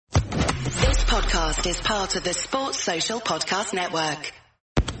podcast is part of the Sports Social Podcast Network.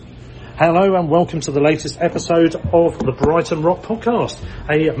 Hello and welcome to the latest episode of the Brighton Rock Podcast.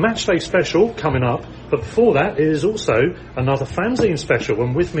 A matchday special coming up, but before that is also another Fanzine special.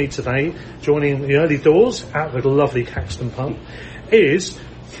 And with me today, joining the early doors at the lovely Caxton Pub, is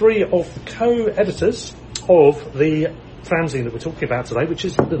three of the co-editors of the fanzine that we're talking about today, which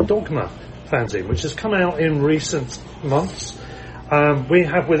is the Dogma fanzine, which has come out in recent months. We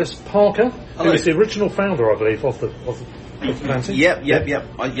have with us Parker, who is the original founder, I believe, of the fanzine.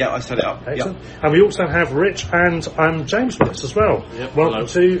 Yep. I set it up. Excellent. Yep. And we also have Rich and James with us as well. Yep. Welcome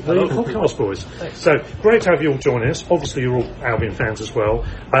to the podcast, boys. Thanks. So, great to have you all joining us. Obviously, you're all Albion fans as well.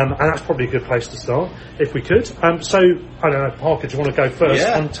 And that's probably a good place to start, if we could. So, I don't know, Parker, do you want to go first?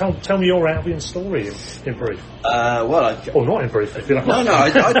 Yeah. And tell me your Albion story in brief. Or not in brief, if you like. No.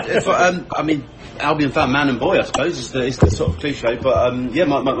 I mean, Albion fan, man and boy, I suppose, is the sort of cliche. But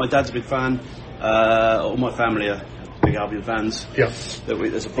my dad's a big fan. All my family are big Albion fans. Yeah.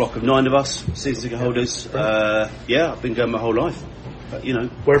 There's a block of 9 of us, season ticket holders. I've been going my whole life. But, you know.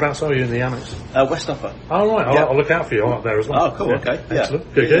 Whereabouts are you in the Amex? West Upper. Oh, right. I'll look out for you. I'm up there as well. Oh, cool. Yeah. Okay. Yeah.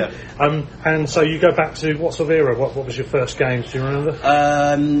 Excellent. Good. Yeah. And so you go back to what sort of era? What was your first game? Do you remember?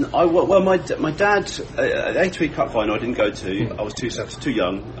 My dad, the 8-week cup final I didn't go to. I was too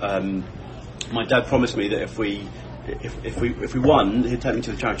young. My dad promised me that if we won, he'd take me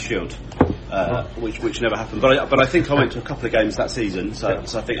to the Charity Shield, which never happened. But I think I went to a couple of games that season. So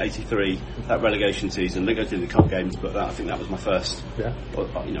I think 83, that relegation season. I didn't go to the cup games, but I think that was my first. Yeah.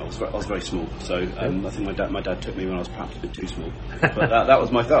 You know, I was very small, so I think my dad took me when I was perhaps a bit too small. But that was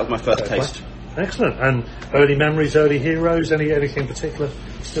my first taste. Excellent. And early memories, early heroes. Anything particular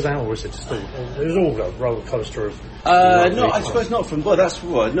stood out, or was it just it was all a roller coaster of? No, I suppose not from. Well, that's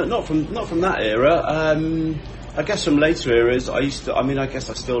not from that era. I guess from later eras, I guess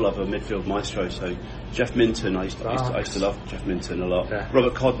I still love a midfield maestro. So Jeff Minton, I used to love Jeff Minton a lot. Yeah.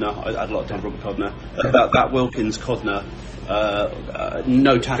 Robert Codner, I had a lot of time with Robert Codner. That Wilkins Codner,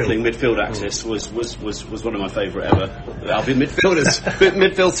 no tackling midfield axis was one of my favourite ever. Albion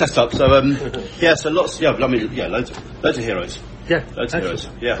midfield setup. So lots. Yeah, loads of heroes. Yeah, loads of heroes.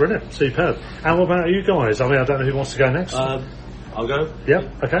 Yeah, brilliant, superb. And what about you guys? I don't know who wants to go next. I'll go. Yeah.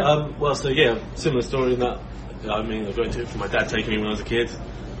 Okay. Similar story in that. I mean, I got into it from my dad taking me when I was a kid.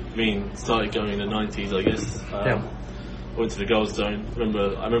 Started going in the 90s, I guess. Went to the Goldstone.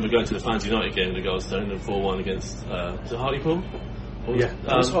 I remember going to the Fans United game in the Goldstone and 4-1 against was it Hartlepool? It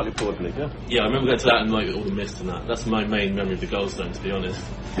was Hartlepool, I believe. Yeah, I remember going to that and all the mist and that. That's my main memory of the Goldstone, to be honest.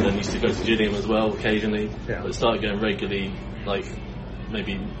 And then used to go to Gillingham as well occasionally. Yeah. But started going regularly,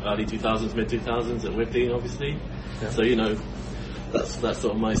 maybe early 2000s, mid 2000s at Withdean, obviously. Yeah. So that's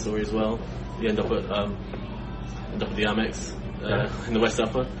sort of my story as well. You end up at the Amex in the West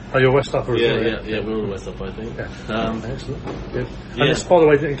Upper. Oh, you're West Upper as well? Yeah, we're all West Upper, I think. Yeah. Excellent. Good. And this, by the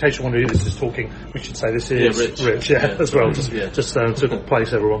way, in case you wonder who this is talking, we should say this is Rich as well. Just took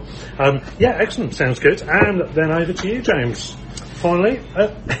place, everyone. Excellent. Sounds good. And then over to you, James. Finally.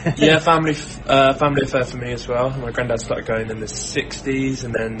 Family affair for me as well. My granddad started going in the 60s,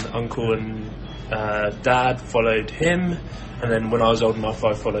 and then uncle and dad followed him, and then when I was old enough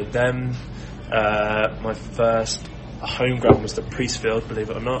I followed them. My first home ground was the Priestfield, believe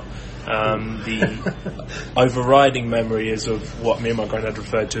it or not. The overriding memory is of what me and my granddad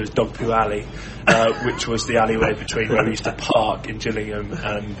referred to as Dogma Alley, which was the alleyway between where we used to park in Gillingham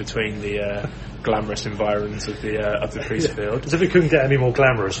and between the glamorous environs of the Priestfield. As if it couldn't get any more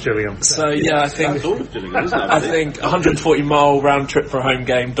glamorous, Gillingham. So I think 140-mile round trip for a home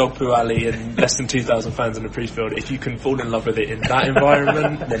game, Dogma Alley, and less than 2,000 fans in the Priestfield. If you can fall in love with it in that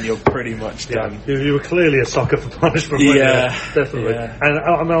environment, then you're pretty much done. You were clearly a sucker for punishment. Definitely. Yeah. And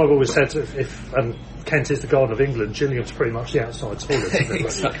I know I've always said if Kent is the Garden of England, Gillingham's pretty much the outside toilet, isn't it?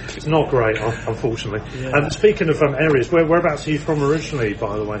 Exactly. It's not great, unfortunately. Yeah. Speaking of areas, whereabouts are you from originally,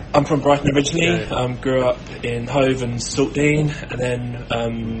 by the way? I'm from Brighton originally. Grew up in Hove and Saltdean, and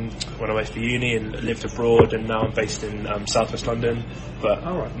then went away for uni and lived abroad, and now I'm based in southwest London. But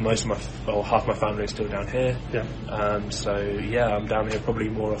half my family is still down here. Yeah. I'm down here probably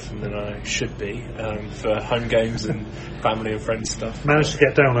more often than I should be for home games and family and friends stuff. Managed to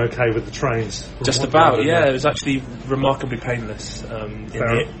get down okay with the trains? Just about, yeah. It was actually remarkably painless in the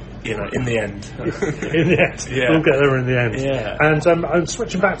end. In the end. Yeah. We'll get there in the end. Yeah. And I'm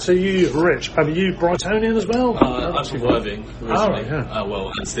switching back to you, Rich. Are you Brightonian as well? I'm from Worthing originally.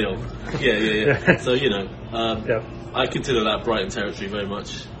 And still. Yeah. So, I consider that Brighton territory very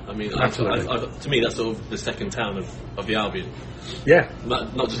much. I mean, to me, that's sort of the second town of the Albion. Yeah.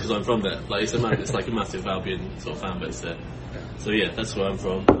 Not just because I'm from there. It's like a massive Albion sort of fan base there. So yeah, that's where I'm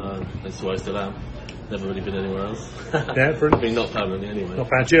from. That's where I still am. Never really been anywhere else. Yeah, brilliant. I mean, not permanently anyway. Not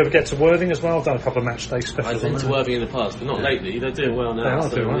bad. Do you ever get to Worthing as well? I've done a couple of match day specials. I've been to Worthing in the past, but not lately. They're doing well now. They are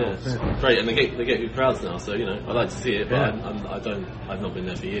so, doing well. Yeah. Great, and they get good crowds now. So I like to see it, but I've not been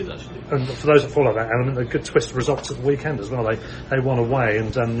there for years actually. And for those that follow that element, a good twist of results at the weekend as well. They won away,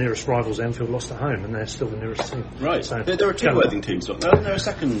 and nearest rivals Enfield lost at home, and they're still the nearest team. Right. So, there are two Worthing teams. They're a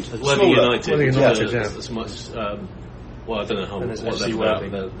second. Worthing United. Worthing United, yeah. As much. Well, I don't know what FC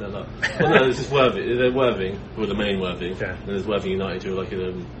Worthing. They're like. Well, no, this is Worthing. They're Worthing, who are the main Worthing. Yeah. And there's Worthing United, who are like I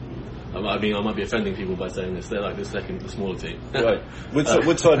might be offending people by saying this. They're like the smaller team. Right.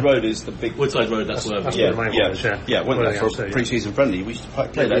 Woodside Road is the big. Woodside Road. That's Worthing. That's the main one, yeah. Went there for a pre-season friendly. We used to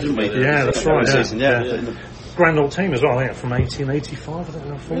play that, didn't we? Yeah, that's right. Season, yeah. Grand old team as well, I think, from 1885, I think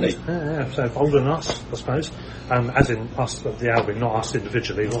they're formed. Really? Yeah, so older than us, I suppose. As in us, the Albion, not us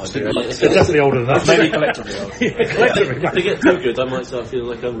individually. Obviously, didn't they're definitely older than us. Maybe collectively. Yeah, collectively. If they get too good, I might start feeling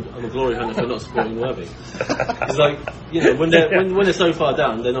like I'm a glory hunter for not supporting Worthing. It's like when they're so far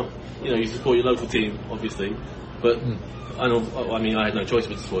down, they're not. You support your local team, obviously, but I had no choice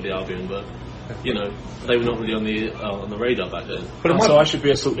but to support the Albion, but. They were not really on the radar back then. But so I should be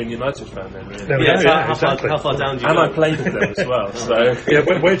a Saltling United fan then, really. How far down do you go? And I played with them as well. So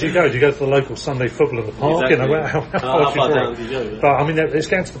where do you go? Do you go to the local Sunday football in the park? Exactly. How far down do you go? Yeah. But I mean, it's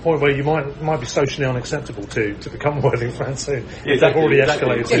getting to the point where you might be socially unacceptable to become a Worthing fan soon. Yeah, they've already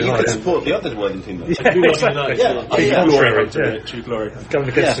escalated. Yeah, you could support the other Worthing team. True glory. Going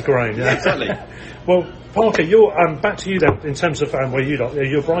against the grain. Yeah, exactly. Well, Parker, you're back to you then in terms of where you are.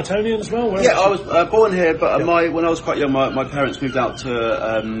 You're Brightonian as well. I was born here, but when I was quite young, my parents moved out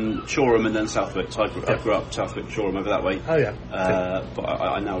to Shoreham and then Southwick. So I grew up Southwick, Shoreham over that way. Oh yeah. But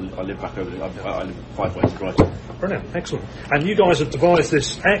I live back over there. I live 5 ways to Brighton. Brilliant, excellent. And you guys have devised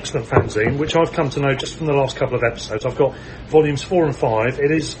this excellent fanzine, which I've come to know just from the last couple of episodes. I've got volumes 4 and 5.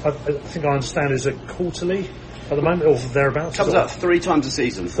 It is, I think I understand, is a quarterly at the moment, or thereabouts. Comes out 3 times a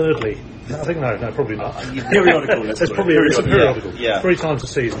season. Thirdly. I think no, probably not. Periodical. It's probably a periodical. Yeah. 3 times a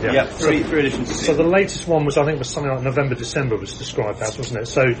season. Yeah. Three editions a season. So the latest one was something like November, December was described as, wasn't it?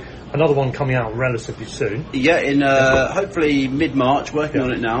 So another one coming out relatively soon. Yeah, in hopefully mid-March. Working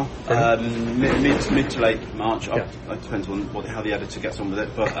on it now. Mid to late March. It depends on how the editor gets on with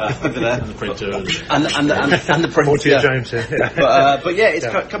it. But over there, and the printer and the printer. Mortier James here. But yeah, it's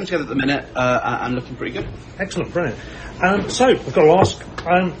coming together at the minute and looking pretty good. Excellent, brilliant. So I've got to ask.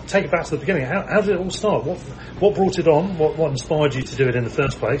 Take it back to the beginning. How did it all start? What brought it on? What inspired you to do it in the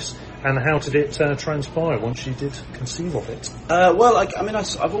first place? And how did it transpire once you did conceive of it? Well,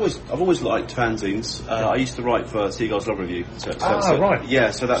 I've always liked fanzines. I used to write for Seagull's Log Review. Right. Yeah,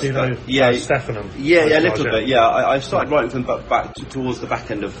 so that's Stefan and a little bit. Yeah, I started writing for them back towards the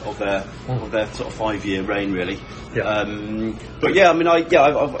back end of their sort of 5-year reign, really. Yeah. But yeah,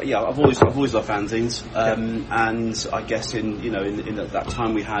 I've always loved fanzines. And I guess in that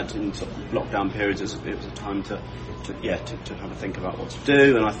time we had in sort of lockdown periods, it was a time to have a think about what to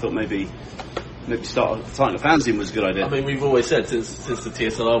do, and I thought maybe starting a fanzine was a good idea. I mean, we've always said since the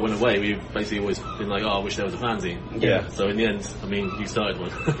TSLR went away, we've basically always been like, I wish there was a fanzine. Yeah. So in the end, you started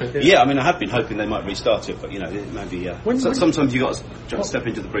one. Yeah, I have been hoping they might restart it, but maybe sometimes you got to step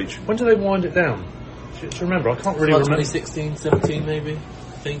into the breach. When do they wind it down? Do you remember? I can't really remember. 2016, 17 maybe.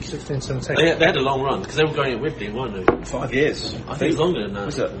 I think 16, 17. They had a long run because they were going at Wibdene, weren't they? 5 years. I think it's longer than that.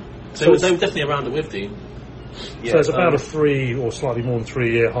 Was it? They were definitely around at Wibdene. Yeah, so it's about a 3 or slightly more than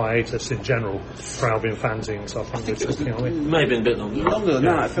 3 year hiatus in general for Albion fanzines. I think we're talking, aren't we? Maybe a bit longer. Longer than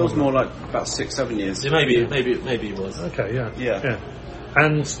that. It feels more like about 6-7 years. Yeah, maybe it was. Okay, yeah.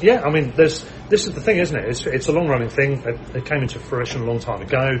 And this is the thing, isn't it? It's a long running thing. They came into fruition a long time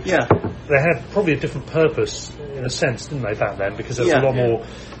ago. Yeah. They had probably a different purpose in a sense, didn't they, back then? Because there was a lot more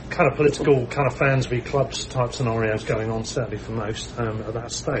kind of political, kind of fans v clubs type scenarios going on, certainly for most at that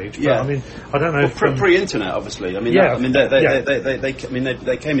stage. But, I don't know. Pre-internet, obviously. They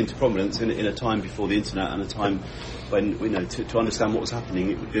came into prominence in a time before the internet and a time when to understand what was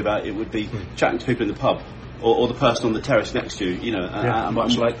happening, it would be chatting to people in the pub or the person on the terrace next to you.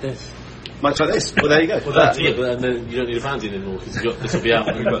 Much like this. Much like this. Well, there you go. Well, that's it. But then you don't need a fanzine anymore because this will be out.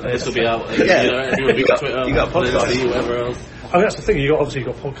 This will be out. Everyone will be on Twitter. You got a podcast. Whatever else. That's the thing. You've got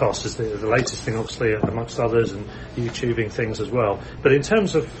podcasts as the latest thing, obviously, amongst others, and YouTubing things as well. But in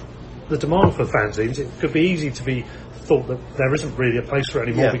terms of the demand for fanzines, it could be easy to be thought that there isn't really a place for it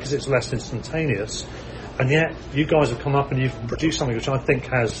anymore because it's less instantaneous. And yet, you guys have come up and you've produced something which I think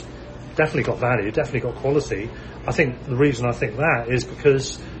has definitely got value, definitely got quality. I think the reason I think that is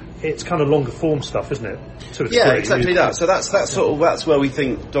because it's kind of longer form stuff, isn't it? To a Yeah, degree. exactly that. So that's where we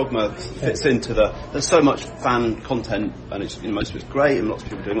think Dogma fits into there's so much fan content, and it's, most of it's great, and lots of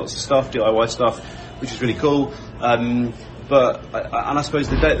people doing lots of stuff, DIY stuff, which is really cool. But I suppose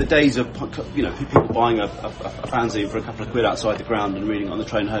the days of people buying a fanzine for a couple of quid outside the ground and reading it on the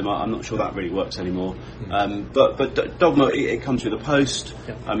train home, I'm not sure that really works anymore. But Dogma, it comes through the post.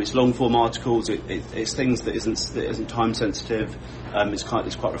 It's long form articles. It's things that isn't time sensitive. It's quite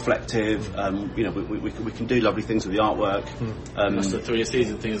reflective. We can do lovely things with the artwork. That's the 3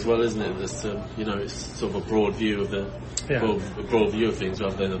 season thing as well, isn't it? That's it's sort of a broad view of a broad view of things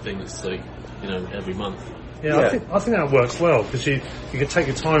rather than a thing that's like every month. Yeah, I think that works well, because you can take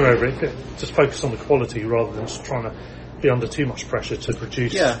your time over it, just focus on the quality rather than just trying to be under too much pressure to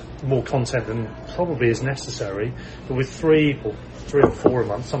produce more content than probably is necessary. But with 3 or 4 a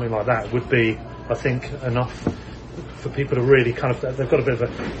month, something like that would be, I think, enough for people to really they've got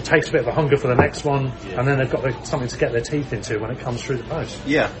it takes a bit of a hunger for the next one, and then they've got something to get their teeth into when it comes through the post.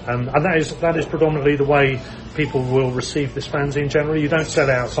 And that is predominantly the way people will receive this fanzine generally. You don't sell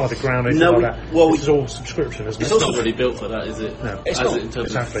it outside the ground or anything like that. Well, this is all subscription, isn't it? It's not really built for that, is it? No. It's not, in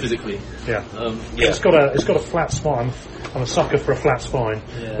terms of physically. Yeah. It's got a flat spine. I'm a sucker for a flat spine,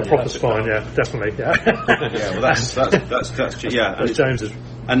 a proper spine. Yeah, definitely. Yeah. Well, that's yeah. That's James's.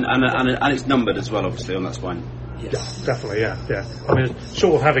 And it's numbered as well, obviously, on that spine. Yes. Yeah, definitely, yeah. I mean,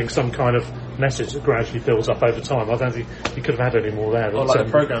 short of having some kind of message that gradually builds up over time, I don't think you could have had any more there. Or like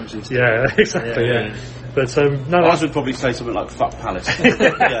the programmes used to. Yeah, exactly, yeah. But I would probably say something like "fuck Palace."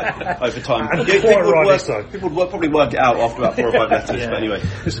 Over time. And people would probably work it out after about 4 or 5 letters. But anyway,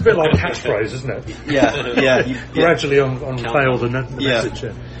 it's a bit like catchphrase, isn't it? Yeah. Gradually unveil the message.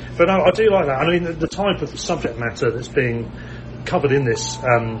 Yeah. But no, I do like that. I mean, the type of subject matter that's being covered in this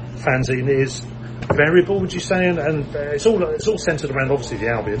fanzine is variable, would you say, and it's all centred around obviously the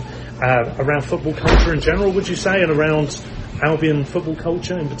Albion, around football culture in general, would you say, and around Albion football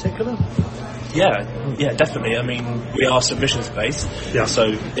culture in particular? Yeah, definitely. I mean, we are submissions based,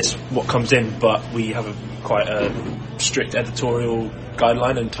 so it's what comes in, but we have quite a strict editorial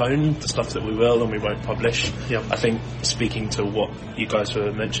guideline and tone, the stuff that we will and we won't publish. I think, speaking to what you guys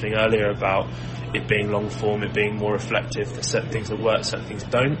were mentioning earlier about it being long form, it being more reflective, there's certain things that work, certain things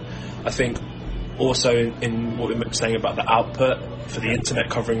don't. I think also in what we were saying about the output for the internet,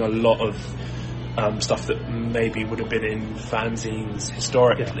 covering a lot of stuff that maybe would have been in fanzines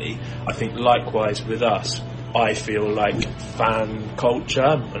historically. I think likewise with us, I feel like fan culture,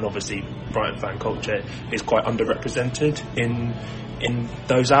 and obviously Brighton fan culture, is quite underrepresented in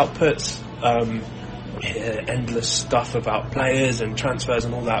those outputs. We hear endless stuff about players and transfers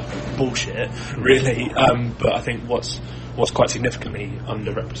and all that bullshit, really. But I think what's quite significantly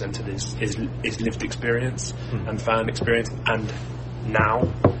underrepresented is lived experience and fan experience, and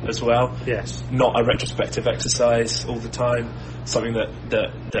now as well. Yes. Not a retrospective exercise all the time. Something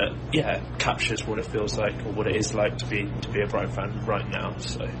that captures what it feels like or what it is like to be a Brighton fan right now.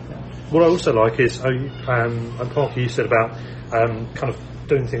 So what I also like is and Parker, you said about kind of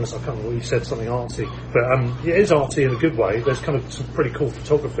doing things, I can't remember what you said, something artsy, but it is artsy in a good way. There's kind of some pretty cool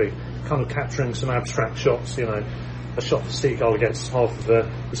photography, kind of capturing some abstract shots, a shot for seagull against half of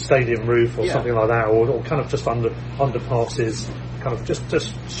the stadium roof or something like that, or kind of just underpasses, kind of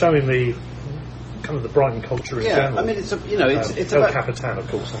just showing the kind of the Brighton culture in general. I mean, it's about Capitan, of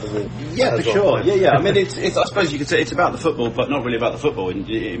course, on the wall. Yeah, for sure. I mean, it's I suppose you could say it's about the football, but not really about the football in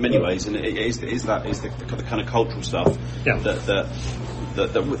many ways, and it is the kind of cultural stuff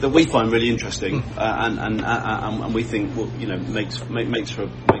that we find really interesting, and we think makes for a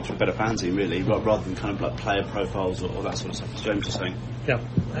better fanzine, really, rather than kind of like player profiles or that sort of stuff, as James was saying. Yeah,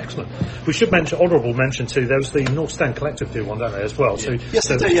 excellent. We should honourable mention too, there was the North Stand Collective do one, don't they, as well? Yeah.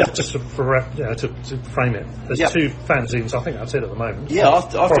 So, just to frame it, there's 2 fanzines, I think that's it at the moment. Yeah, as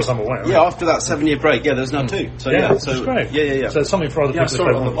far as I'm aware. Yeah, after that 7-year break, there's now 2. So that's great. Yeah. So it's something for other people. I saw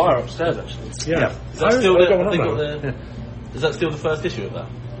it on the bar upstairs, actually. Yeah. Is that still the first issue of that?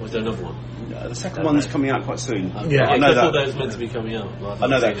 Or is there another one? The second one's coming out quite soon. I know that. I thought that was meant to be coming out. I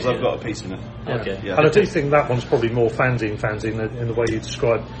know that because I've got a piece in it. Okay. Yeah. And I do think that one's probably more fanzine in the way you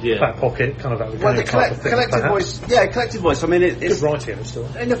describe Back Pocket, kind of that the collective voice. Yeah, collective voice. I mean, it's good writing still.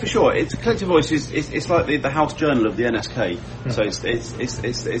 No, for sure. It's collective voice it's like the house journal of the NSK. So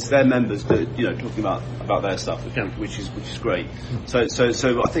it's their members that talking about their stuff, which is great. So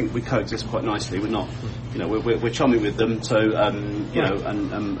I think we coexist quite nicely. We're not we're chummy with them. So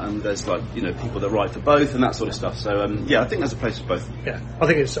and and there's people that write for both and that sort of stuff. So I think there's a place for both. Yeah, I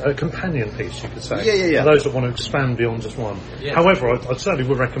think it's a companion piece, you could say. Yeah. For those that want to expand beyond just one. Yeah. However, I certainly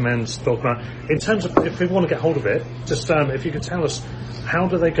would recommend Dogma. In terms of if people want to get hold of it, just if you could tell us, how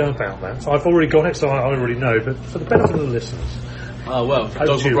do they go about that? So I've already got it, so I already know, but for the benefit of the listeners.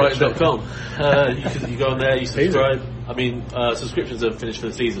 Dogmabrighton.com. You go on there, you subscribe. I mean, subscriptions are finished for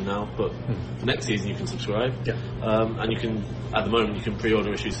the season now, but for next season you can subscribe. Yeah. And you can, at the moment, you can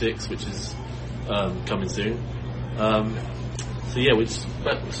pre-order issue 6, which is coming soon.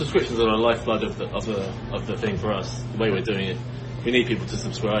 Subscriptions are a lifeblood of the thing for us. The way we're doing it, we need people to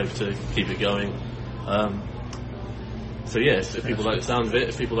subscribe to keep it going. If people like the sound of it,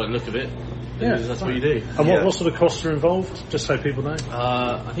 if people like the look of it, that's what you do. And what sort of costs are involved, just so people know?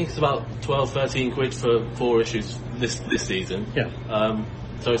 I think it's about 12-13 quid for 4 issues this season. Yeah. I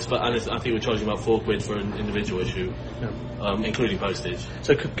think we're charging about 4 quid for an individual issue, including postage.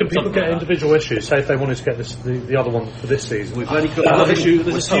 So can people get individual issues? Say if they wanted to get the other one for this season. We've only got there's a few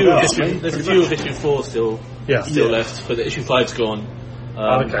of issue 4 still left, but the issue 5's gone.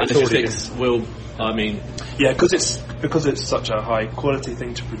 And issue 6 will. Because it's such a high quality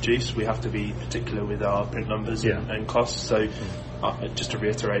thing to produce, we have to be particular with our print numbers and costs. So, just to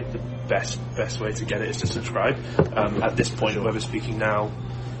reiterate, the best way to get it is to subscribe. At this point, where we're speaking now,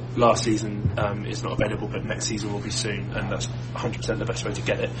 last season is not available, but next season will be soon, and that's 100% the best way to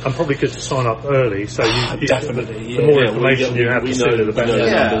get it. And probably good to sign up early, so you definitely. The more information you have, the sooner the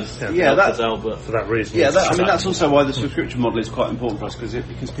better. For that reason. Yeah, that's also why the subscription model is quite important for us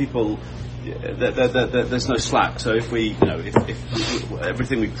because people. There's no slack. So if if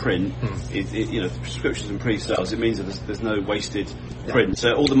everything we print, prescriptions and pre-sales, it means that there's no wasted print.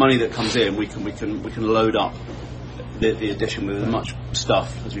 So all the money that comes in, we can load up the edition with as much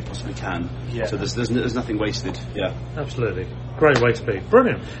stuff as we possibly can. Yeah. So there's nothing wasted. Yeah. Absolutely. Great way to be.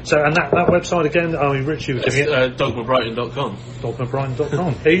 Brilliant. So, and that website again, Rich, you were giving it? Dogmabrighton.com.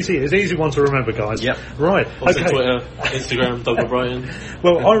 Dogmabrighton.com. It's an easy one to remember, guys. Yep. Right. Also Twitter, Instagram, Dogmabrighton.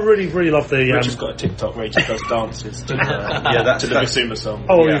 Well, I really love the... Rich has got a TikTok where he just does dances to the Basuma song.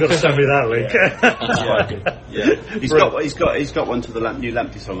 Oh, you've got to send me that link. That's quite good. Yeah. He's got one to the new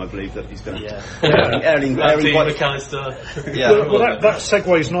Lamptey song, I believe, that he's going to... Erling McAllister. Well, that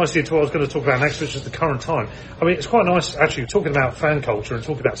segues nicely into what I was going to talk about next, which is the current time. I mean, it's quite nice, actually, talking about fan culture and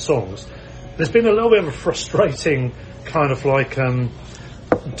talking about songs. There's been a little bit of a frustrating kind of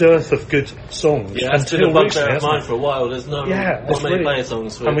dearth of good songs. Yeah, it's been a bugbear of mine for a while. There's not many player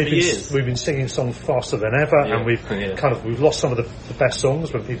songs for years. We've been singing songs faster than ever, and we've lost some of the best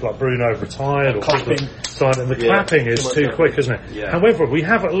songs when people like Bruno retired or clapping. And the clapping is too quick, isn't it? Yeah. However, we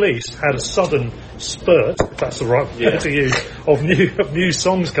have at least had a sudden spurt, if that's the right word to use, of new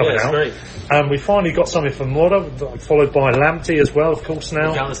songs coming out. Great. And we finally got something from Mora, followed by Lamptey as well, of course,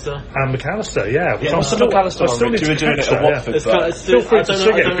 now. McAllister. And McAllister, yeah. I'm still McAllister. You were doing it at Watford. I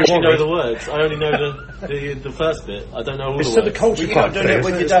don't actually know the words. I only know the first bit. I don't know all the words. It's the culture club doing it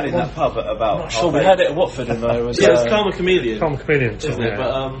with your dad in that pub at about... Sure, we had it at Watford and I was... it's Karma Chameleon. Karma Chameleon, isn't it?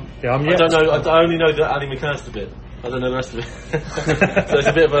 But I don't know. I only know the Ali McAllister bit. I don't know the rest of it. So it's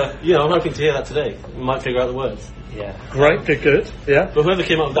a bit of a... I'm hoping to hear that today. We might figure out the words. Yeah. Great, good. Yeah. But whoever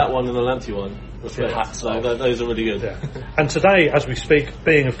came up with that one and the Lamptey one... those are really good. Yeah. And today, as we speak,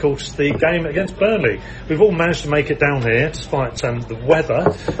 being of course the game against Burnley, we've all managed to make it down here despite the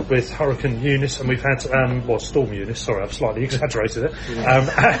weather with Hurricane Eunice, and we've had Storm Eunice. Sorry, I've slightly exaggerated it.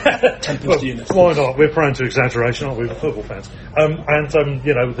 Tempest Eunice. Why not? We're prone to exaggeration, aren't we? We're football fans.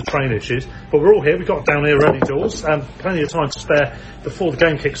 With the train issues, but we're all here. We got down here early doors, plenty of time to spare before the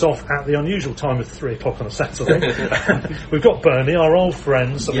game kicks off at the unusual time of 3:00 on a Saturday. We've got Burnley, our old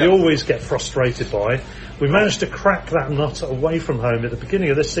friends, that we always get frustrated by. We managed to crack that nut away from home at the beginning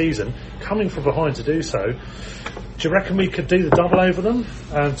of this season, coming from behind to do so. Do you reckon we could do the double over them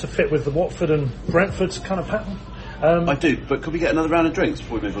to fit with the Watford and Brentford kind of pattern? I do, but could we get another round of drinks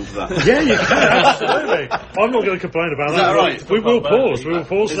before we move on to that? Yeah, you can, absolutely. I'm not going to complain about that. Right? We will pause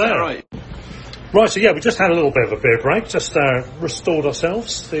Is there. That right? Right, so we just had a little bit of a beer break, just restored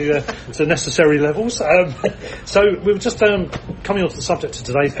ourselves to necessary levels. So we were just coming on to the subject of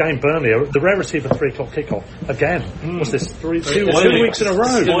today's game, Burnley, the rarity of a 3:00 kickoff. Again, what's this, two weeks in a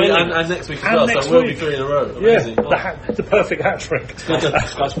row? And next week as well, so it will be 3 in a row. Amazing. The perfect hat-trick.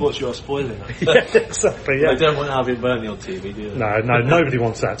 Sky Sports, you are spoiling it. Yeah, exactly, yeah. They don't want Albion Burnley on TV, do they? No, nobody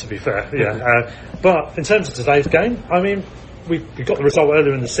wants that, to be fair, yeah. But in terms of today's game, I mean... We've got the result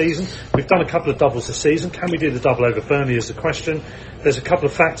earlier in the season. We've done a couple of doubles this season. Can we do the double over Burnley is the question. There's a couple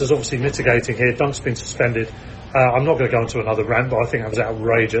of factors obviously mitigating here. Dunk's been suspended I'm not going to go into another rant, but I think that was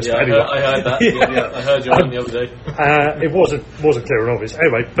outrageous. Yeah, But anyway. I heard that. Yeah, I heard you on the other day. It wasn't clear and obvious.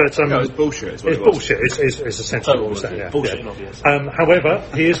 Anyway, but No, it's bullshit. Is what it's it was. bullshit. It's essentially Total what we're saying. bullshit. Yeah. Bullshit Yeah. and obvious.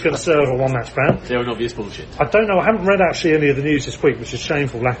 However, he is going to serve a one-match ban. Clear and obvious bullshit. I don't know. I haven't read actually any of the news this week, which is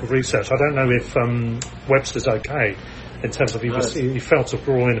shameful lack of research. I don't know if Webster's okay in terms of he felt a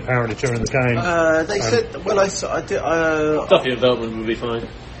groin apparently during the game. They said. Well, I did. Duffy and Veltman would be fine.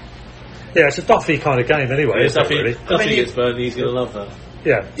 Yeah, it's a Duffy kind of game anyway, isn't it, really? Duffy gets Burnley, he's going to love that.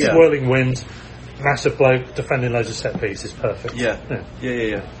 Yeah, Yeah. swirling wind, massive bloke, defending loads of set pieces, perfect. Yeah.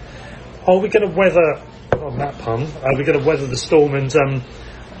 Are we going to weather, on that pun, are we going to weather the storm and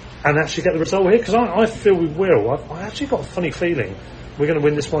actually get the result here? Because I feel we will. I actually got a funny feeling we're going to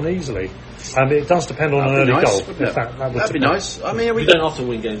win this one easily. It does depend on an early nice, goal. wouldn't it? That would That'd be depend. nice. I mean, We don't often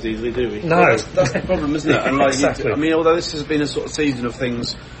win games easily, do we? No. Well, that's the problem, isn't it? And like, Exactly. I mean, although this has been a sort of season of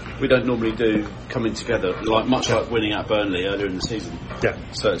things we don't normally do coming together, much like winning at Burnley earlier in the season. Yeah.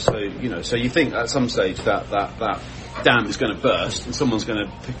 So you think at some stage that dam is going to burst and someone's going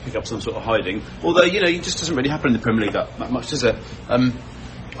to pick up some sort of hiding. Although it just doesn't really happen in the Premier League that much, does it? I mean,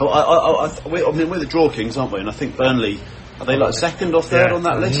 we're the draw kings, aren't we? And I think Burnley. Are they like second or third on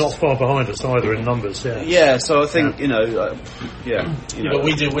that list? Not far behind us either in numbers, yeah. Yeah, so I think, But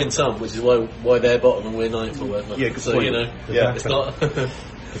we do win some, which is why they're bottom and we're ninth or whatever. Yeah, good so, point. Yeah. it's not...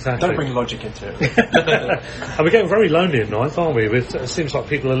 Exactly. Don't bring logic into it. And we're getting very lonely at ninth, aren't we? It seems like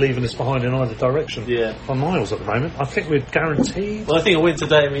people are leaving us behind in either direction. Yeah. On miles at the moment. I think we're guaranteed. Well, I think a win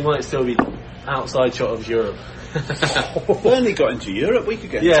today and we might still be outside shot of Europe. Burnley got into Europe. We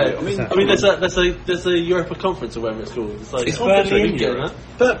could get Yeah, into it. I mean, there's a Europa Conference or whatever it's called. It's like Is Burnley in Europe?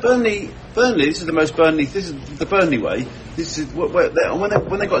 But Burnley. This is the most Burnley. This is the Burnley way. This is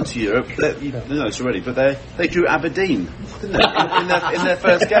when they got into Europe. You know this already, but they drew Aberdeen, didn't they? in their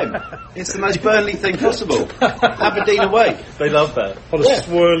first game. It's the most Burnley thing possible. Aberdeen away. They love that. On a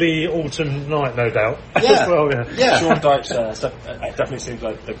swirly autumn night, no doubt. Yeah. As well, yeah. Sean Dyche stuff definitely seems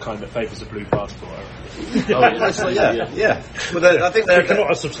like the kind that favours a blue passport. Yeah. Well, I think We they're.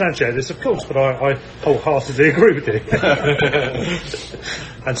 cannot substantiate this, of course, but I wholeheartedly agree with you.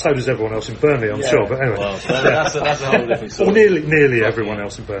 And so does everyone else in Burnley, I'm sure. But anyway, Well, that's a whole different or story. nearly everyone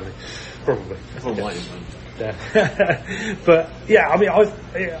else in Burnley, probably. Everyone white in Burnley. Yeah. But yeah, I mean,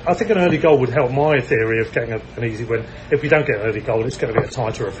 I think an early goal would help my theory of getting an easy win. If we don't get an early goal, it's going to be a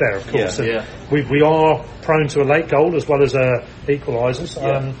tighter affair, of course. Yeah. And we are prone to a late goal as well as equalisers.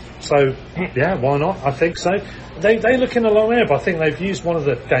 So yeah, why not? I think so. They look in a long ebb. I think they've used one of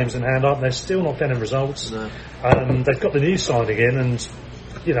the games in hand up. They're still not getting results. No. They've got the new signing in, and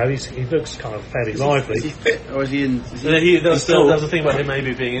he looks kind of fairly lively. Is he fit or is he in? There was a thing about him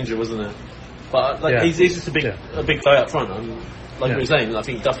maybe being injured, wasn't there? But he's just a big guy up front. And like we were saying, I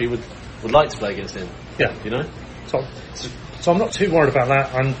think Duffy would like to play against him. Yeah. So I'm not too worried about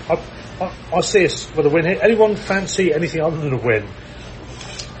that, and I see us with a win here. Anyone fancy anything other than a win?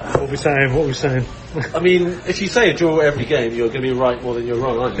 What are we saying? I mean, if you say a draw every game, you're going to be right more than you're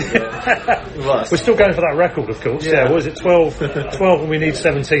wrong, aren't you? We're still going for that record, of course. Yeah. What is it? 12, and we need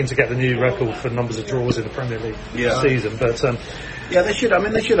 17 to get the new record for numbers of draws in the Premier League season. But they should. I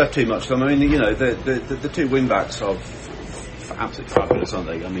mean, they should have too much. I mean, the two wing backs are absolutely fabulous, aren't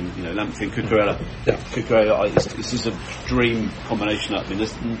they? I mean, Lamptey and Cucurella. Cucurella, this is a dream combination. I mean,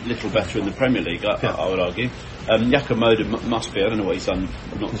 there's little better in the Premier League, I would argue. Yakamoda must be. I don't know what he's done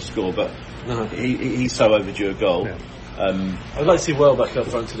not to score, but he's so overdue a goal. Yeah. I'd like to see Welbeck up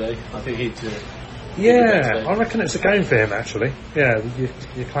front today. I think he'd. I reckon it's a game for him actually. Yeah,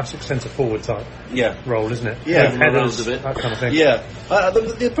 your classic centre forward type role, isn't it? Yeah, headers, a bit. that kind of thing. Yeah.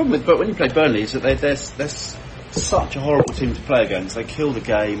 The problem with when you play Burnley is that they're such a horrible team to play against. They kill the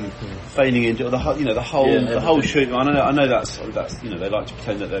game, feigning into the whole shoot. I know that's they like to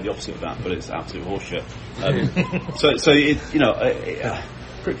pretend that they're the opposite of that, but it's absolute horseshit.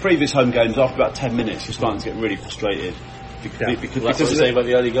 Previous home games, after about 10 minutes, you're starting to get really frustrated. Because what you say about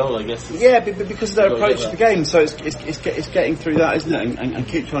the early goal, I guess. Because of their approach to the game. So it's getting through that, isn't it? And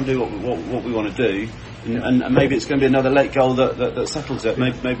keep trying to do what we want to do. And maybe it's going to be another late goal that settles it.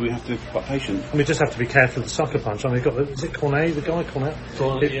 Maybe we have to be quite patient. And we just have to be careful of the sucker punch. I mean, is it Cornet, the guy Cornet?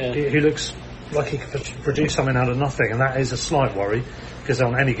 He looks like he could produce something out of nothing, and that is a slight worry, because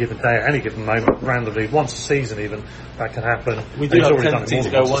on any given day, at any given moment, randomly, once a season even, that can happen. We do have a tendency to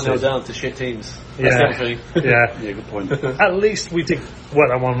go 1-0 down to shit teams. Yeah, good point. At least we did work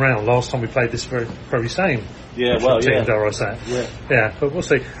that one round last time we played this very same. Yeah, team, dare I say? Yeah, but we'll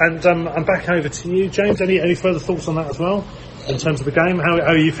see. And back over to you, James. Any further thoughts on that as well? in terms of the game? How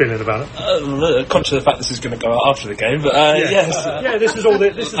are you feeling about it? Conscious of the fact this is going to go out after the game, but yes. Yeah, this is all the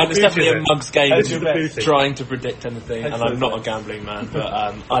this is And the it's definitely a mug's game. This is the beauty. Trying to predict anything, and I'm not a gambling man, but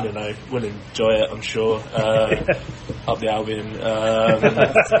I don't know. We'll enjoy it, I'm sure. Up the Albion.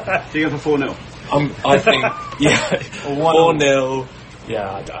 Do you go for 4-0? I think, yeah, 4-0.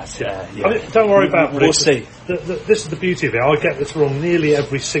 Yeah. I mean, don't worry about We'll see. This is the beauty of it. I get this wrong nearly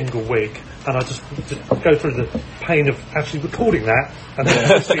every single week, and I just go through the pain of actually recording that and then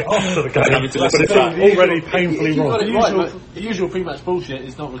posting it after the game. But it's already painfully wrong. The usual pre-match bullshit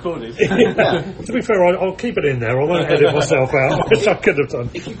is not recorded. To be fair, I'll keep it in there. I won't edit myself out, which I could have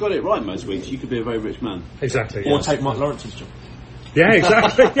done. If you got it right most weeks, you could be a very rich man. Exactly. Or take Mark Lawrence's job. Yeah,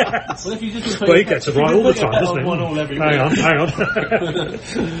 exactly. Yes. Well, if you just Well, he gets it right all the time, doesn't he? 1-1 every Hang on.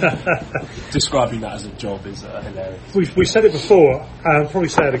 Describing that as a job is hilarious. We said it before, probably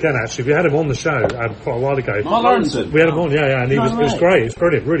say it again actually. We had him on the show quite a while ago. Mark Lawrence. We had him on, and he was great. It was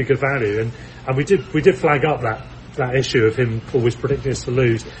brilliant, really good value. And we did flag up that issue of him always predicting us to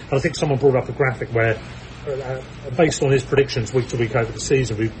lose. And I think someone brought up a graphic where, based on his predictions week to week over the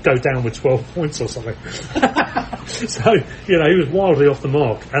season, we go down with 12 points or something. So, he was wildly off the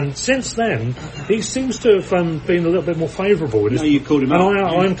mark. And since then, he seems to have been a little bit more favourable. You called him out. And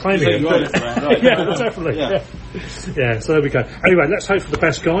I'm claiming it. Right. Yeah, definitely. Yeah, so there we go. Anyway, let's hope for the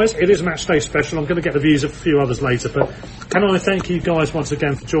best, guys. It is a match day special. I'm going to get the views of a few others later, but can I thank you guys once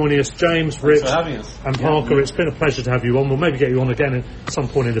again for joining us, James, Rich, and Parker. It's been a pleasure to have you on. We'll maybe get you on again at some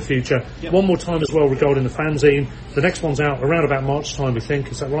point in the future. One more time as well regarding the fanzine. The next one's out around about March time, we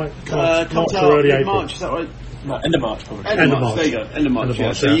think. Is that right? March or early April. March, is that right? No, end of March, probably. End of March. There you go. End of March.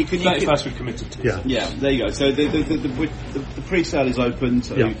 Yeah. So you can 31st we've committed to. Yeah. There you go. So the pre-sale is open.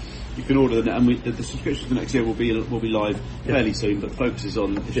 So you can order them, and the subscriptions for next year will be live fairly soon. But the focus is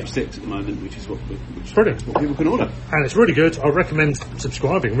on issue 6 at the moment, which is what people can order. And it's really good. I recommend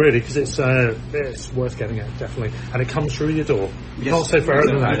subscribing really because it's worth getting it definitely, and it comes through your door. You can't say fairer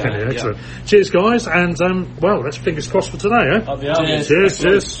than that, can you? Excellent. Cheers, guys, and let's fingers crossed for today.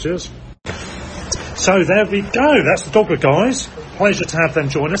 Cheers. So there we go. That's the Dogma guys. Pleasure to have them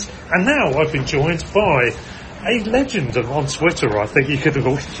join us. And now I've been joined by a legend on Twitter, I think you could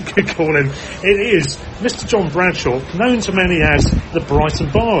call him. It is Mr. John Bradshaw, known to many as the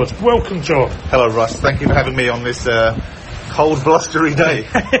Brighton Bard. Welcome, John. Hello, Russ. Thank you for having me on this cold, blustery day.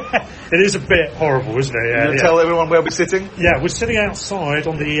 It is a bit horrible, isn't it? Yeah, tell everyone where we're sitting? Yeah, we're sitting outside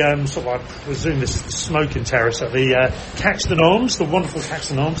on the, I presume this is the smoking terrace at the Caxton Arms, the wonderful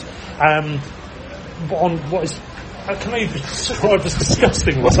Caxton Arms. On what is, can I even describe as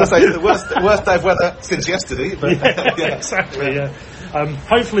disgusting? I was going to say, the worst day of weather since yesterday. But yeah, exactly, yeah.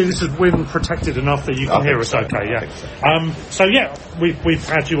 Hopefully this is wind protected enough that you can hear us okay, yeah. We've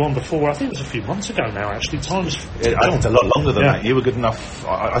had you on before. I think it was a few months ago now, actually. I think it's a lot longer than that. You were good enough.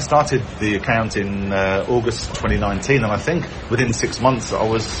 I started the account in August 2019, and I think within 6 months you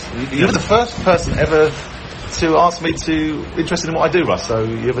were the first person ever to ask me to interested in what I do, Russ. So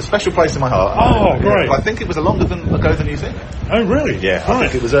you have a special place in my heart. Oh, great! I think it was longer ago than you think. Oh, really? Yeah, I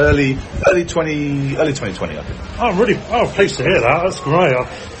think it was early 2020. I think. Oh, really? Oh, pleased to hear that. That's great. I'm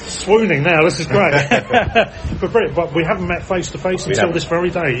swooning now. This is great. But we haven't met face to face until this very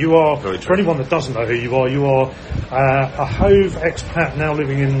day. You are, for anyone that doesn't know who you are a Hove expat now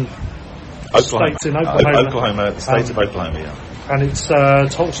living in Oklahoma. States in Oklahoma. The state of Oklahoma. Yeah. And it's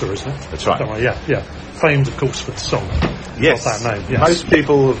Tulsa, isn't it? That's right. Yeah. Famed, of course, for the song. Yes. Not that name. Yes. Most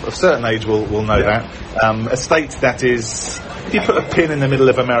people of a certain age will know that. A state that is, if you put a pin in the middle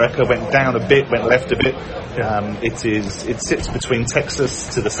of America, went down a bit, went left a bit. It sits between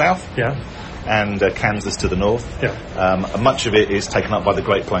Texas to the south. And Kansas to the north. Much of it is taken up by the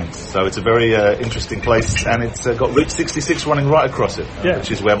Great Plains. So it's a very interesting place, and it's got Route 66 running right across it, which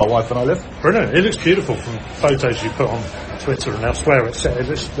is where my wife and I live. Brilliant. It looks beautiful from photos you put on Twitter and elsewhere. It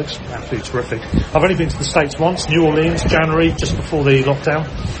looks absolutely terrific. I've only been to the States once, New Orleans, January, just before the lockdown.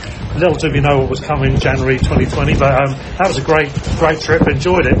 Little did we know what was coming January 2020, but that was a great trip.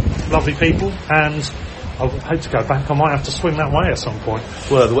 Enjoyed it. Lovely people, and I hope to go back. I might have to swing that way at some point.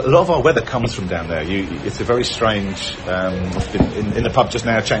 Well, a lot of our weather comes from down there. It's a very strange. I've been in the pub just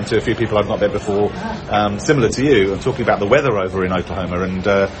now, chatting to a few people I've not met before. Similar to you, I'm talking about the weather over in Oklahoma, and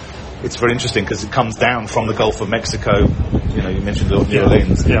it's very interesting because it comes down from the Gulf of Mexico. You mentioned New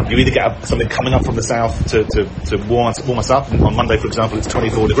Orleans. You either get something coming up from the south to warm us up. On Monday, for example, it's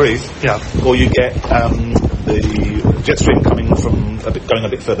 24 degrees. Or you get the jet stream coming from going a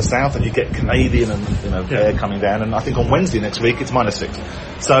bit further south, and you get Canadian and air coming down. And I think on Wednesday next week it's -6.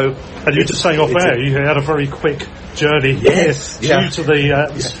 So, and you were just saying off air, you had a very quick journey due to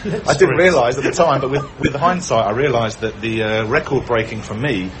the. I didn't realise at the time, but with hindsight, I realised that the record breaking for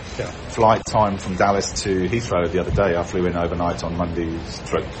me flight time from Dallas to Heathrow the other day, I flew in overnight on Monday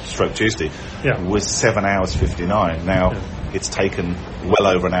stroke Tuesday, was 7 hours 59. Now it's taken well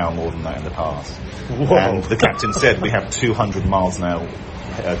over an hour more than that in the past. Whoa. And the captain said we have 200 miles an hour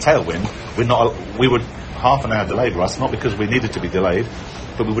tailwind. We were half an hour delayed, Russ, not because we needed to be delayed,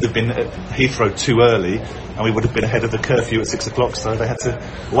 but we would have been at Heathrow too early, and we would have been ahead of the curfew at 6 o'clock, so they had to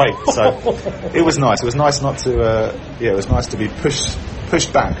wait. So it was nice. It was nice not to. It was nice to be pushed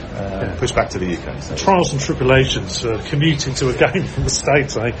back to the UK. So. Trials and tribulations, commuting to a game from the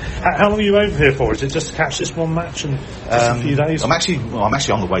States. How long are you over here for? Is it just to catch this one match and just a few days? I'm actually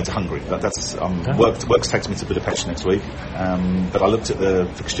on the way to Hungary. Work takes me to Budapest next week, but I looked at the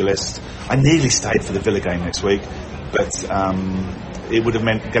fixture list. I nearly stayed for the Villa game next week, but it would have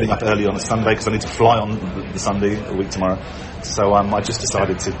meant getting up early on a Sunday because I need to fly on the Sunday, a week tomorrow. So I just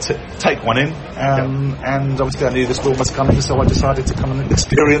decided to take one in, and obviously I knew the storm was coming, so I decided to come and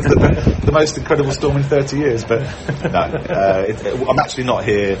experience the most incredible storm in 30 years. But no, I'm actually not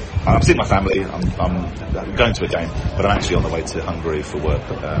here. I'm seeing my family. I'm going to a game, but I'm actually on the way to Hungary for work,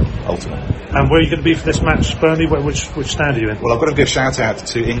 ultimately. And where are you going to be for this match, Burnley? Which stand are you in? Well, I've got to give a shout out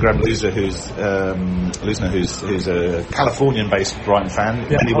to Ingram Lusner, who's a Californian-based Brighton fan.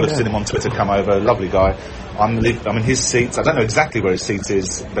 Many will have seen him on Twitter come over. Lovely guy. I'm in his seats. I don't know exactly where his seat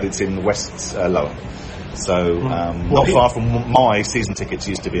is, but it's in West Lower. So not far from my season tickets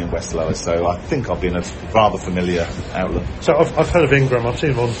used to be in West Lower. So I think I'll be in a rather familiar outlook. So I've heard of Ingram. I've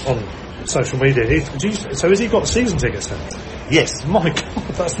seen him on social media. So has he got season tickets then? Yes. My God,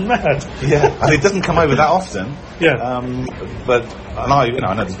 that's mad. Yeah, and it doesn't come over that often. Yeah. But I know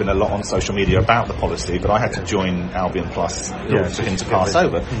there's been a lot on social media about the policy, but I had to join Albion Plus for him to pass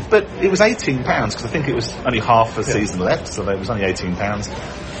over. But it was £18 because I think it was only half a season left, so there was only £18.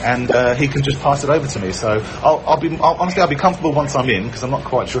 And he can just pass it over to me. So I'll be comfortable once I'm in because I'm not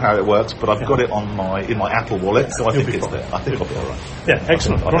quite sure how it works, but I've got it in my Apple wallet, so I think it's there. I think I'll be all right. Yeah,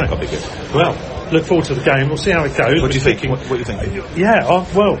 excellent. I think I'll be good. Well, look forward to the game. We'll see how it goes. What do you think? What do you think? Yeah,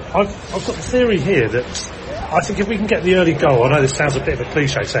 I've got the theory here that I think if we can get the early goal, I know this sounds a bit of a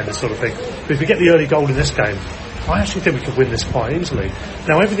cliche saying this sort of thing, but if we get the early goal in this game, I actually think we could win this quite easily.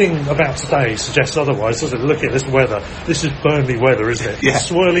 Now, everything about today suggests otherwise, doesn't it? Look at this weather. This is Burnley weather, isn't it? Yeah.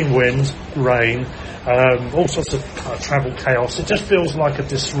 Swirling wind, rain, all sorts of travel chaos. It just feels like a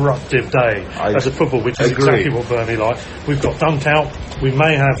disruptive day as a football, which is exactly what Burnley like. We've got Dunk out. We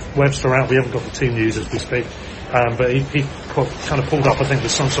may have Webster out. We haven't got the team news as we speak. But he kind of pulled up, I think,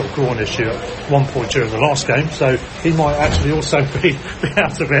 with some sort of groin issue at one point during the last game. So he might actually also be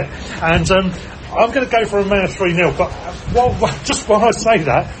out of it. And I'm going to go for a man of 3-0, but just while I say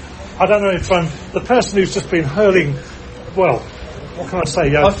that, I don't know if the person who's just been hurling, well, what can I say?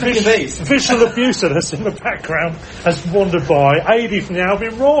 Visual abuse at us in the background has wandered by. Adi from the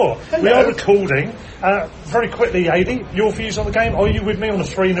Albion Roar. Hello. We are recording. Very quickly, Adi, your views on the game? Are you with me on a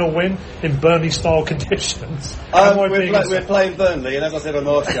 3-0 win in Burnley-style conditions? We're playing Burnley, and as I said on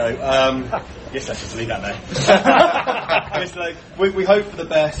the last show, yes, let's just leave that there. It's like, we hope for the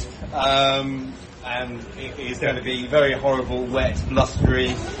best, and it is going to be very horrible, wet,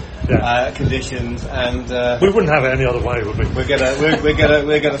 blustery conditions, and we wouldn't have it any other way, would we?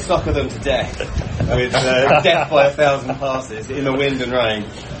 We're gonna soccer them to death with death by 1,000 passes in the wind and rain.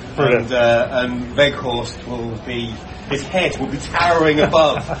 And Weghorst his head will be towering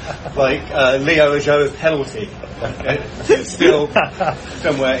above, like Leo Ajo's penalty. It's still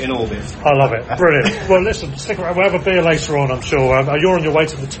somewhere in orbit. I love it. Brilliant. Well, listen, stick around. We'll have a beer later on, I'm sure. You're on your way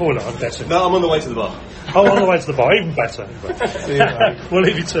to the toilet, I'm guessing. No, I'm on the way to the bar. Oh, on the way to the bar. Even better. We'll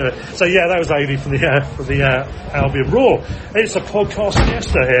leave you to it. So, yeah, that was Adi from the Albion Roar. It's a podcast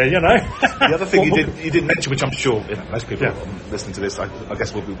fiesta here, you know. The other thing you did mention, which I'm sure most people listening to this, I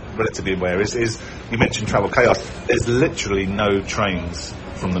guess will be relatively aware, is you mentioned travel chaos. There's literally no trains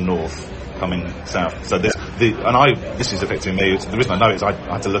from the north coming south. So this is affecting me. The reason I know is I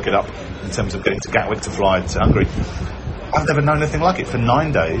had to look it up in terms of getting to Gatwick to fly to Hungary. I've never known anything like it. For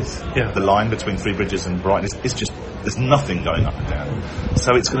 9 days, the line between Three Bridges and Brighton is just, there's nothing going up and down.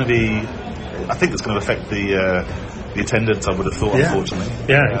 So it's going to be, I think it's going to affect the attendance, I would have thought, unfortunately.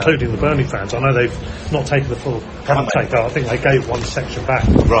 Yeah, including the Burnley fans. I know they've not taken the full take out. I think they gave one section back.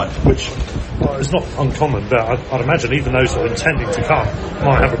 Right. Which is not uncommon, but I'd imagine even those that are intending to come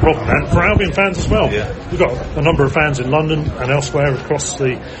might have a problem. And for Albion fans as well. Yeah. We've got a number of fans in London and elsewhere across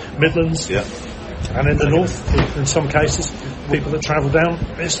the Midlands. Yeah. and in the north, in some cases, people that travel down,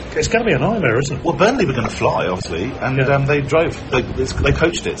 it's going to be a nightmare, isn't it? Well, Burnley were going to fly, obviously, and they drove. They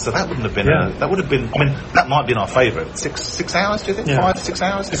coached it, so that wouldn't have been. That would have been. I mean, that might have been our favourite. 6 hours? Do you think? 5 to 6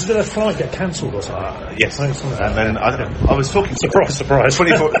 hours? Did a flight get cancelled or something? Yes. And then I was talking. Surprise!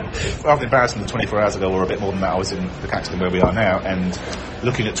 24. Rather embarrassing than 24 hours ago, or a bit more than that. I was in the Caxton where we are now, and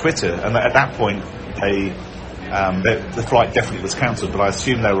looking at Twitter, and at that point, the flight definitely was cancelled, but I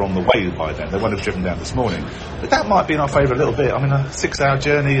assume they were on the way by then. They won't have driven down this morning. But that might be in our favour a little bit. I mean, a 6-hour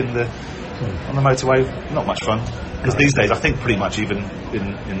journey on the motorway, not much fun. Because these days, I think pretty much even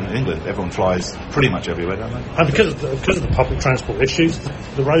in England, everyone flies pretty much everywhere, don't they? And because of the public transport issues,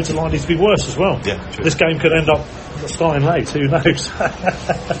 the roads are likely to be worse as well. Yeah, true. This game could end up starting late, who knows?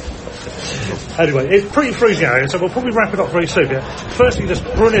 Anyway, it's pretty freezing out here, so we'll probably wrap it up very soon. Yeah? Firstly, just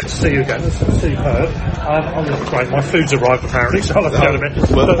brilliant to see you again. It's superb. Great, my food's arrived apparently, so I'll have to go in a minute.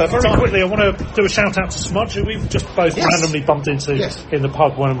 But very quickly, I want to do a shout out to Smudge, who we've just both randomly bumped into in the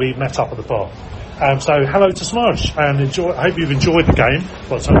pub when we met up at the bar. So hello to Smudge, and I hope you've enjoyed the game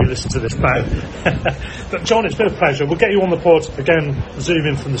by the time you listen to this back. But John, it's been a pleasure. We'll get you on the pod again, zoom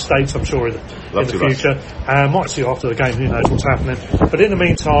in from the States, I'm sure, in the future. Might see you after the game, who knows what's happening. But in the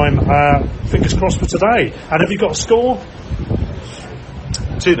meantime, fingers crossed for today. And have you got a score?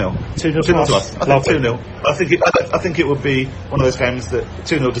 2-0. 2-0 to us. I Lovely. think 2-0. I think it would be one of those games that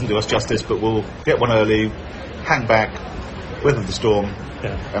 2-0 doesn't do us justice, but we'll get one early, hang back, weather the storm,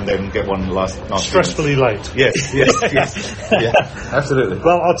 and then get one last stressfully late. Yes. Yeah, absolutely.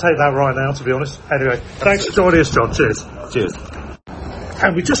 Well, I'll take that right now, to be honest. Anyway, thanks for joining us, John. Cheers.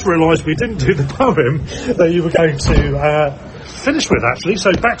 And we just realised we didn't do the poem that you were going to finish with, actually.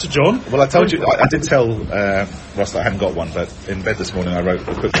 So back to John. Well, I told you, I did tell Ross that I hadn't got one, but in bed this morning I wrote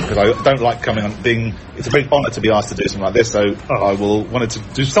a quick one, because I don't like coming on it's a big honour to be asked to do something like this, so I wanted to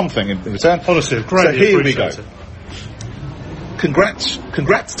do something in return. Honestly, great. So here we go. Congrats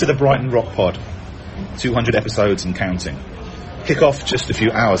to the Brighton Rock Pod. 200 episodes and counting. Kick-off just a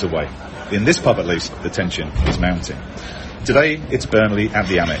few hours away. In this pub, at least, the tension is mounting. Today, it's Burnley at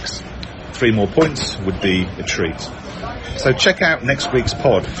the Amex. 3 more points would be a treat. So check out next week's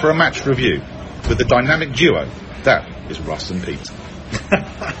pod for a match review with the dynamic duo. That is Russ and Pete.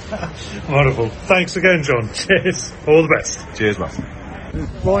 Wonderful. Thanks again, John. Cheers. All the best. Cheers, Russ.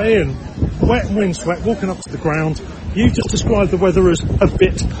 Right, Ian. Wet and windswept, walking up to the ground. You just described the weather as a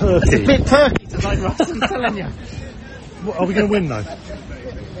bit perky. It's a bit perky today, Russ, I'm telling you. Are we going to win, though?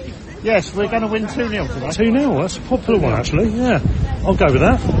 Yes, we're going to win 2-0 today. 2-0, that's a popular one, actually, yeah. I'll go with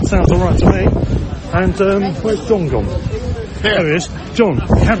that. Sounds alright to me. And where's John gone? There he is. John,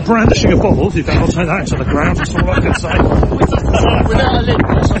 you had brandishing a bottle. You better not take that to the ground, that's all I can say. Without a lid,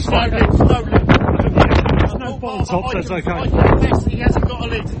 Russ. No lid. No bottle top, that's okay. Yes, he hasn't got a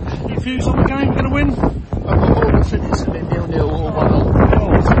lid. Your views on the game, we're going to win? I've always said it's a bit 0-0 or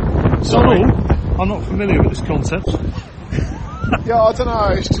 1-0. Sorry. I'm not familiar with this concept. Yeah, I don't know,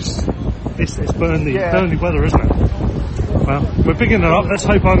 it's just... It's Burnley weather, isn't it? Well, we're bigging it up. Let's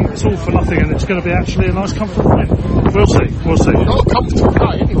hope it's all for nothing and it's going to be actually a nice comfortable win. We'll see. Not a comfortable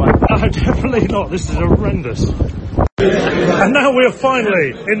day, anyway. No, definitely not. This is horrendous. And now we are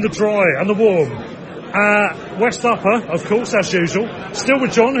finally in the dry and the warm. West Upper, of course, as usual. Still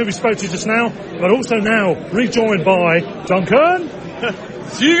with John, who we spoke to just now, but also now rejoined by Duncan.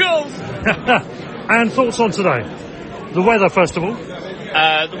 Seagulls! And thoughts on today? The weather, first of all.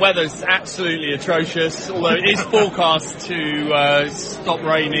 The weather's absolutely atrocious, although it is forecast to stop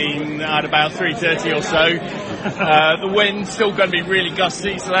raining at about 3:30 or so. The wind's still going to be really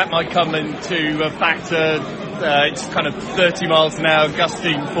gusty, so that might come into a factor. It's kind of 30 miles an hour,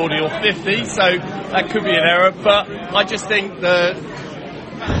 gusting 40 or 50, so that could be an error. But I just think I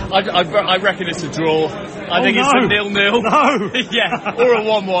reckon it's a draw. I think it's a 0-0. No. Yeah, or a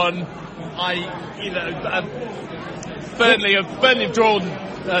 1-1. Burnley have drawn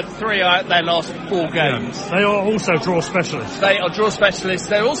 3 out of their last 4 games. Yeah. They are also draw specialists. They are draw specialists.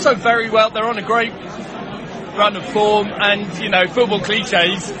 They're also very well. They're on a great run of form, and football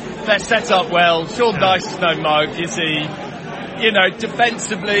cliches. They're set up well. Sean Dyche is no mug, is he?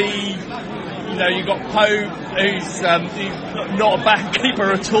 Defensively, you've got Pope, who's not a bad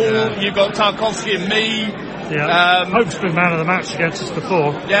keeper at all. Yeah. You've got Tarkowski and me. Yeah. Pope's been man of the match against us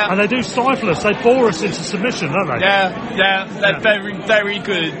before. Yeah. And they do stifle us. They bore us into submission, don't they? Yeah. They're very, very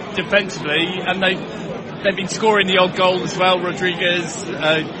good defensively, and they've been scoring the odd goal as well. Rodriguez,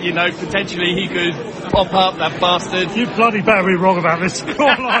 potentially he could pop up, that bastard. You bloody better be wrong about this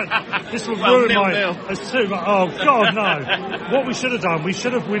scoreline. This will ruin my... 0-0. It's too much. Oh, God, no. What we should have done, we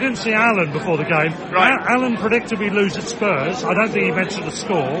didn't see Alan before the game. Right. Alan predicted we'd lose at Spurs. I don't think he mentioned the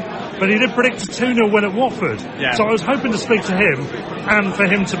score, but he did predict a 2-0 win at Watford. Yeah. So I was hoping to speak to him and for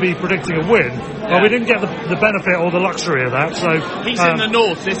him to be predicting a win. But we didn't get the benefit or the luxury of that. So he's in the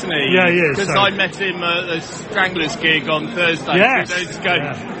north, isn't he? Yeah, he is. Because I met him at the Stranglers gig on Thursday. Yes. 2 days ago.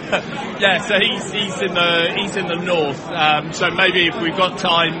 Yeah. So he's in the north. So maybe if we've got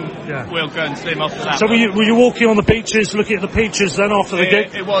time, we'll go and see him after that. So were you walking on the beaches, looking at the peaches then after the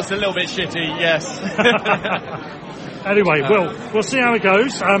gig? It was a little bit shitty, yes. Anyway, we'll see how it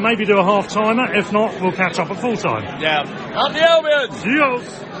goes. Maybe do a half-timer. If not, we'll catch up at full-time. Yeah. Up the Albions!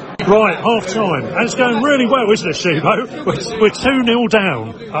 Yes. Right, half-time. And it's going really well, isn't it, Shibo? We're 2-0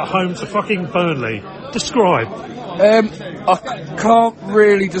 down at home to fucking Burnley. Describe. I can't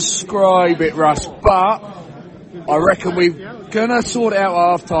really describe it, Russ, but I reckon we're going to sort it out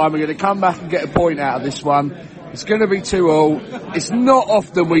at half-time. We're going to come back and get a point out of this one. It's going to be 2-2. It's not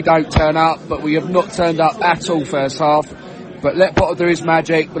often we don't turn up, but we have not turned up at all first half. But let Potter do his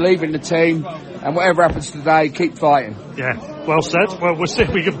magic, believe in the team, and whatever happens today, keep fighting. Yeah, well said. Well, we'll see if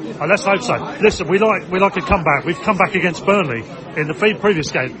we can. Let's hope so. Listen, we like a comeback. We've come back against Burnley in the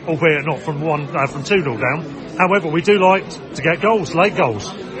previous game, albeit not from 2-0 down. However, we do like to get goals, late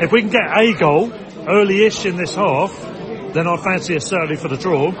goals. If we can get a goal early-ish in this half, then I'd fancy us certainly for the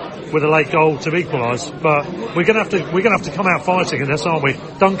draw with a late goal to equalise. But we're going to have to come out fighting in this, aren't we?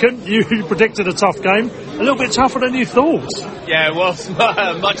 Duncan, you predicted a tough game, a little bit tougher than you thought. Yeah, well,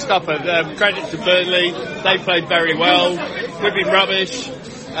 much tougher. Credit to Burnley, they played very well. We've been rubbish.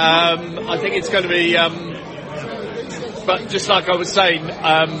 I think it's going to be, but just like I was saying,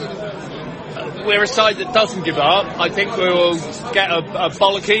 we're a side that doesn't give up. I think we will get a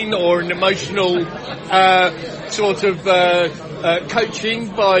bollocking or an emotional sort of coaching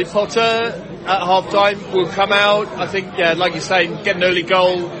by Potter at half-time. We'll come out, I think, like you're saying, get an early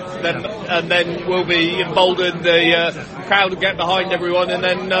goal, and then we'll be emboldened. The crowd will get behind everyone, and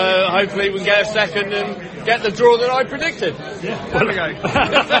then hopefully we can get a second and get the draw that I predicted. Yeah. There we go.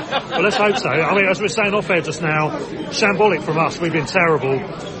 Well, let's hope so. I mean, as we were saying off air just now, shambolic from us. We've been terrible,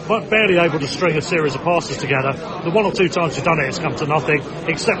 but barely able to string a series of passes together. The 1 or 2 times we've done it, it's come to nothing,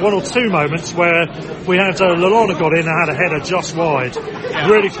 except 1 or 2 moments where we had Lallana got in and had a header just wide.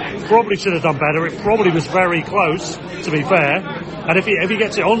 Really, probably should have done better. It probably was very close, to be fair. And if he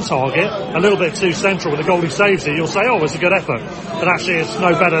gets it on target, a little bit too central with the goalie saves it, you'll say, oh, it's a good effort. But actually, it's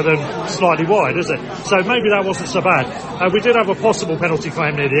no better than slightly wide, is it? So maybe that wasn't so bad. We did have a possible penalty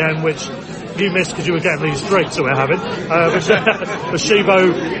claim near the end, which you missed because you were getting these drinks that we're having. But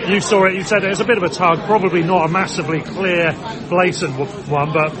Shibo, you saw it, you said it was a bit of a tug, probably not a massively clear, blatant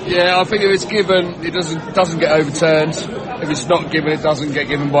one, but... Yeah, I think if it's given, it doesn't get overturned. If it's not given, it doesn't get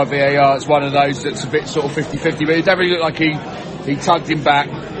given by VAR. It's one of those that's a bit sort of 50-50, but it definitely looked like he tugged him back.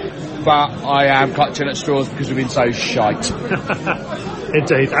 But I am clutching at straws because we've been so shite.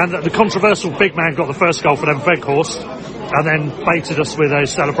 Indeed, and the controversial big man got the first goal for them, Veghorst, and then baited us with a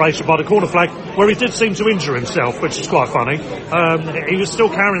celebration by the corner flag, where he did seem to injure himself, which is quite funny. He was still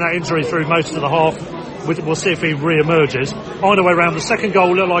carrying that injury through most of the half. We'll see if he re-emerges. Either way around, the second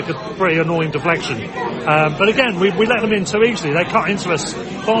goal looked like a pretty annoying deflection. But again, we let them in too easily. They cut into us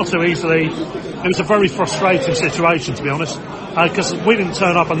far too easily. It was a very frustrating situation, to be honest, because we didn't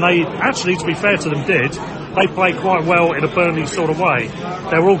turn up, and they actually, to be fair to them, did. They played quite well in a Burnley sort of way.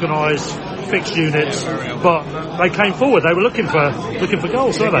 They were organised, fixed units, but they came forward. They were looking for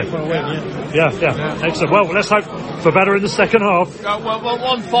goals, weren't they? Yeah. Excellent. Well, let's hope for better in the second half.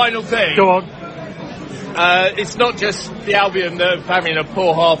 One final thing. Go on. It's not just the Albion that are having a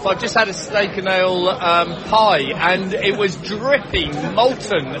poor half. I just had a steak and ale pie, and it was dripping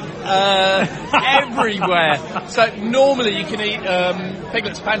molten everywhere. So normally you can eat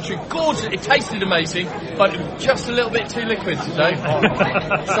Piglet's Pantry. Gorgeous. It tasted amazing, but just a little bit too liquid today.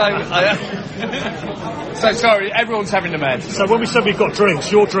 So sorry, everyone's having a mess. So when we said we got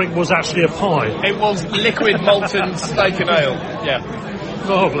drinks, your drink was actually a pie. It was liquid molten steak and ale. Yeah.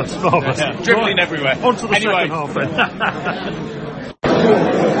 Marvellous. Yeah, dribbling everywhere. On to the second half then.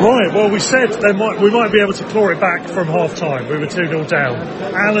 Right, well, we said we might be able to claw it back from half-time. We were 2-0 down.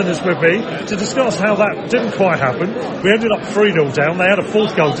 Alan is with me to discuss how that didn't quite happen. We ended up 3-0 down. They had a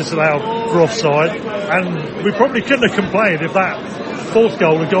 4th goal disallowed for offside, and we probably couldn't have complained if that 4th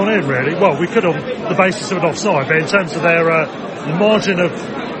goal had gone in, really. Well, we could on the basis of an offside, but in terms of their the margin of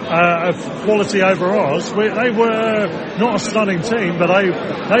of quality over ours. They were not a stunning team, but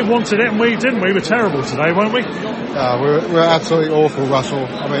they wanted it, and we didn't. We were terrible today, weren't we? We're absolutely awful, Russell.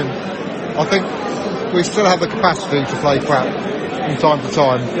 I mean, I think we still have the capacity to play crap from time to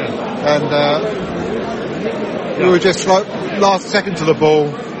time, and we were just like last second to the ball.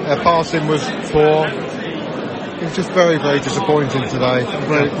 Our passing was poor. It was just very, very disappointing today.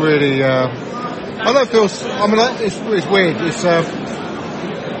 Really, I don't feel. I mean, it's weird.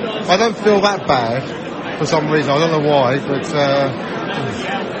 I don't feel that bad for some reason. I don't know why, but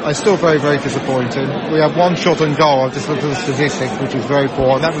it's still very, very disappointing. We had one shot on goal. I just looked at the statistics, which is very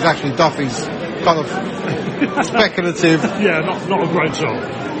poor, and that was actually Duffy's kind of speculative. Not a great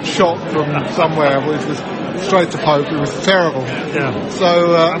shot from somewhere, which was straight to Pope. It was terrible. Yeah.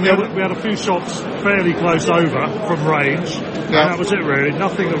 So and we had a few shots fairly close over from range, and that was it really.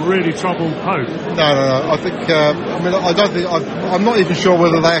 Nothing that really troubled Pope. No. I think. I don't think. I'm not even sure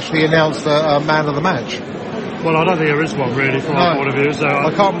whether they actually announced a man of the match. Well, I don't think there is one really from our point of view. So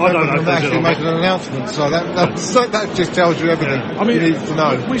I can't remember them actually making an announcement. So that just tells you everything you need to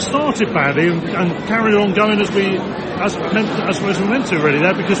know. We started badly and carried on going as we were meant to really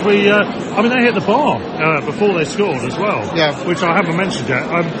there, because they hit the bar before they scored as well. Yeah. Which I haven't mentioned yet.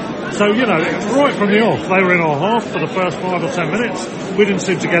 So right from the off, they were in our half for the first 5 or 10 minutes. We didn't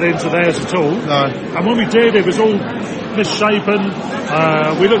seem to get into theirs at all. No. And when we did, it was all misshapen.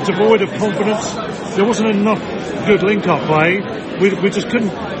 We looked devoid of confidence. There wasn't enough good link-up play. We just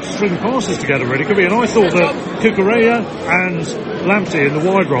couldn't string passes together really, could we? And I thought that Kukureya and Lamptey in the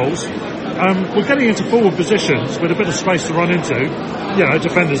wide roles were getting into forward positions with a bit of space to run into,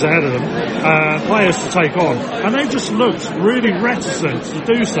 defenders ahead of them, players to take on, and they just looked really reticent to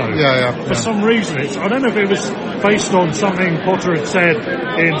do so. For some reason. I don't know if it was based on something Potter had said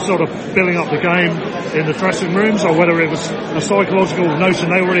in sort of building up the game in the dressing rooms, or whether it was a psychological notion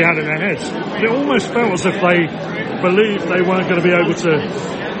they already had in their heads. But it almost felt as if they believed they weren't going to be able to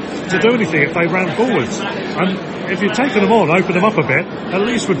do anything if they ran forwards. And if you'd taken them on, opened them up a bit, at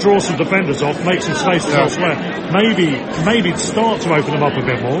least would draw some defenders off, make some spaces elsewhere. Maybe start to open them up a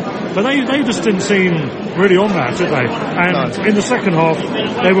bit more. But they just didn't seem really on that, did they? And in the second half,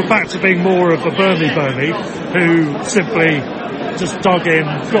 they were back to being more of a Burnley, who simply just dug in,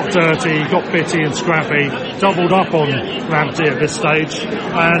 got dirty, got bitty and scrappy, doubled up on Lamptey at this stage,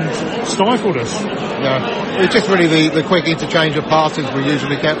 and stifled us. Yeah, it's just really the quick interchange of passes we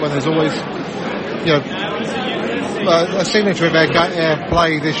usually get when there's always, a signature of our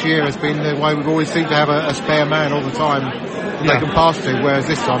play this year has been the way we've always seemed to have a spare man all the time they can pass to, whereas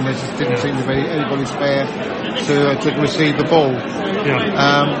this time there just didn't seem to be anybody spare to receive the ball.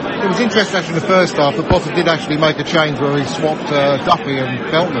 It was interesting actually in the first half that Potter did actually make a change where he swapped Duffy and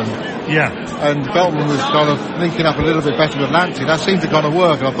Beltman. And Beltman was kind of linking up a little bit better with Lamptey. That seemed to kind of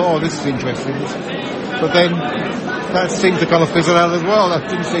work, and I thought, this is interesting. But then that seemed to kind of fizzle out as well. That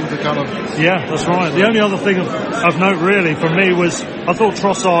didn't seem to kind of... Yeah, that's right. The only other thing of note really for me was I thought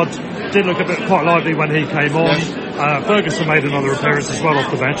Trossard did look quite lively when he came on. Ferguson made another appearance as well off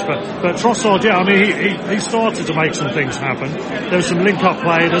the bench, but Trossard, he started to make some things happen. There was some link-up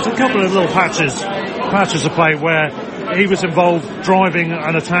play. There's a couple of little patches of play where he was involved driving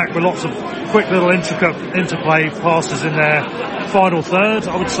an attack with lots of quick little intricate interplay passes in their final third,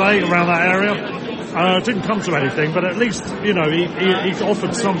 I would say, around that area. Didn't come to anything, but at least he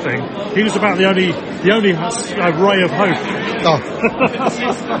offered something. He was about the only ray of hope.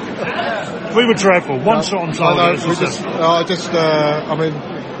 We were dreadful. One shot on target.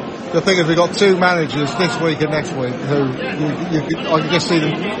 The thing is, we've got two managers this week and next week who I can just see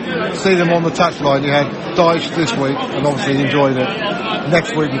them on the touchline. You had Dyche this week, and obviously he enjoyed it.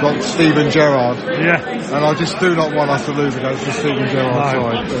 Next week we've got Steven Gerrard. And I just do not want us to lose against the Steven Gerrard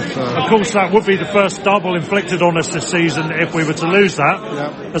side. But, of course, that would be the first double inflicted on us this season if we were to lose that.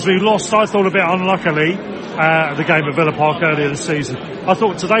 As we lost, I thought a bit unluckily, the game at Villa Park earlier this season. I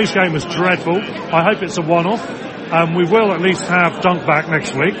thought today's game was dreadful. I hope it's a one-off. We will at least have Dunk back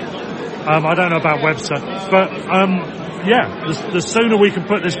next week. I don't know about Webster, but the sooner we can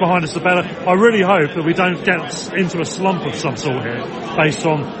put this behind us, the better. I really hope that we don't get into a slump of some sort here, based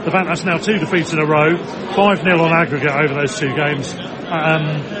on the fact that's now 2 defeats in a row, 5-0 on aggregate over those 2 games.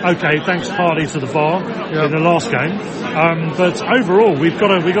 Thanks partly to the VAR in the last game, but overall we've got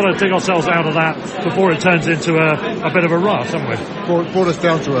to dig ourselves out of that before it turns into a bit of a rush, haven't we? Brought us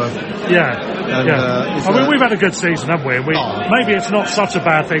down to earth. We've had a good season, haven't we? Maybe it's not such a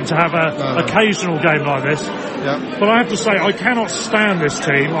bad thing to have an occasional game like this. But I have to say, I cannot stand this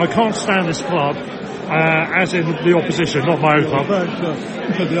team. I can't stand this club, as in the opposition, not my own club.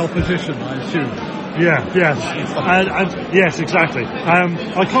 For the opposition, I assume. Yes, and yes, exactly.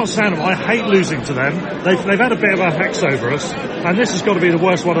 I can't stand them. I hate losing to them. They've had a bit of a hex over us, and this has got to be the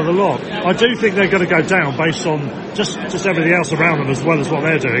worst one of the lot. I do think they're going to go down based on just everything else around them as well as what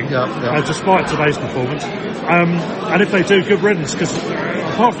they're doing, despite today's performance. And if they do, good riddance, because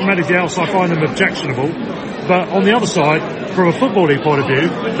apart from anything else, I find them objectionable. But on the other side, from a footballing point of view,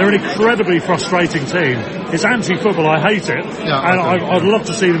 they're an incredibly frustrating team. It's anti-football, I hate it, and I'd love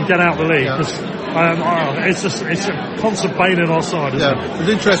to see them get out of the league, because it's a constant bane in our side, isn't it? It's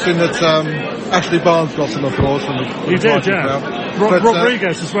interesting that Ashley Barnes got some applause from the He did,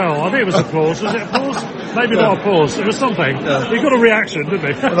 Rodriguez as well. I think it was applause. Was it applause? Maybe not applause. It was something. He got a reaction,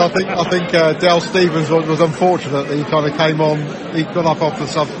 didn't he? And I think Dale Stevens was unfortunate that he kind of came on. He got up off the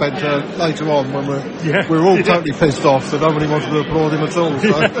sub bench later on when we were all totally pissed off, so nobody wanted to applaud him at all.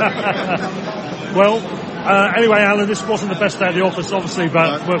 So. Well. Anyway, Alan, this wasn't the best day at the office, obviously,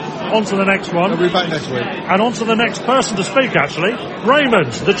 but we're on to the next one. We'll be back next week. And on to the next person to speak, actually.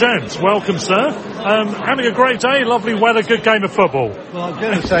 Raymond, the gent. Welcome, sir. Having a great day, lovely weather, good game of football. Well, I'm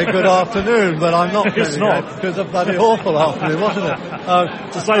going to say good afternoon, but I'm not It's not. because of bloody awful afternoon, wasn't it?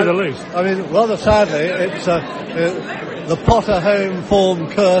 To say the least. I mean, rather sadly, it's the Potter home form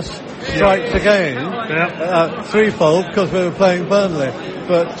curse strikes again, threefold, because we were playing Burnley.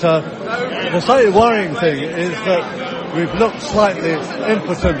 But the slightly worrying thing is that we've looked slightly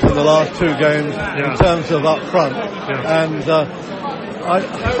impotent in the last two games in terms of up front. And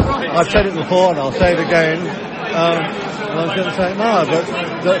I've said it before and I'll say it again, and I was going to say it now, but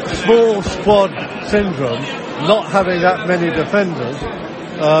the small squad syndrome, not having that many defenders,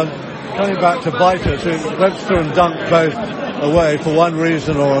 coming back to bite us, who went through and dunked both away for one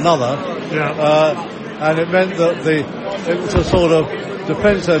reason or another, and it meant that it was a sort of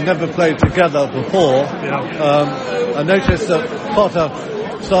defence had never played together before. I noticed that Potter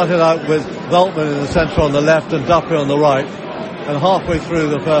started out with Veltman in the centre on the left and Duffy on the right, and halfway through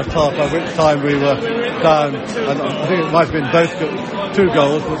the first half, at which time we were down, and I think it might have been both two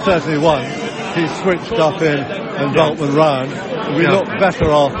goals, but certainly one, he switched Duffy in and Veltman round. We looked better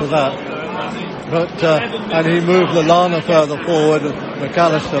after that. But and he moved Lallana further forward,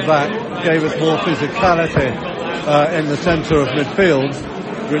 McAllister back, gave us more physicality in the centre of midfield,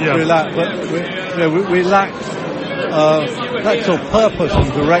 which we lacked. But we lacked sort of purpose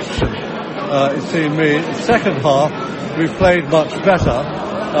and direction. It seemed me. The second half, we played much better,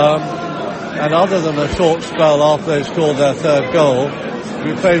 and other than a short spell after they scored their third goal,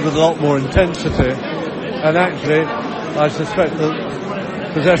 we played with a lot more intensity. And actually, I suspect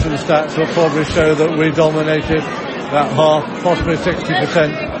that possession stats will probably show that we dominated that half, possibly 60%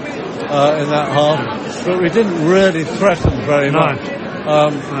 in that half, but we didn't really threaten very much.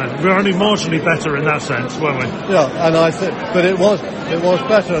 We were only marginally better in that sense, weren't we? Yeah, and I think, but it was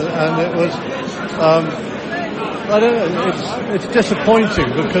better, and it was. I don't know. It's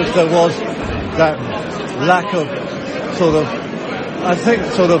disappointing because there was that lack of sort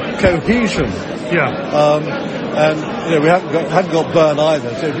of cohesion. And we hadn't got Burn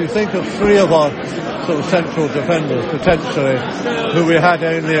either. So if you think of three of our sort of central defenders potentially, who we had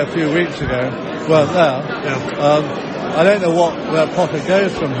only a few weeks ago, weren't there. I don't know where Potter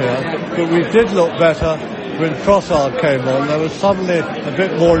goes from here, but we did look better when Trossard came on. There was suddenly a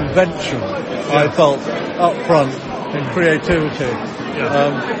bit more invention, I felt, up front, in creativity.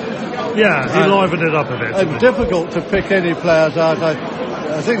 He livened it up a bit. And difficult to pick any players out.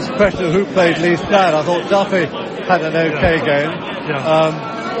 I think it's a question of who played least bad. I thought Duffy had an okay game.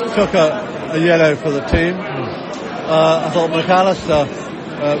 Took a yellow for the team. I thought McAllister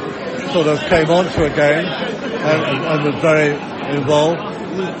sort of came onto a game and was very involved.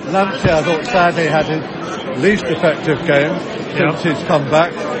 Lamptey, I thought, sadly had his least effective game since he's come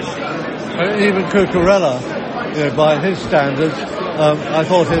back. Even Cucurella, by his standards, I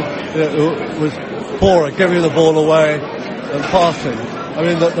thought it was poor at giving the ball away and passing. I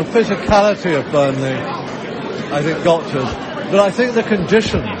mean, the physicality of Burnley, I think, got to us. But I think the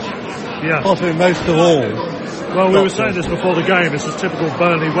conditions, possibly most of all. Well, we were saying this before the game. It's just typical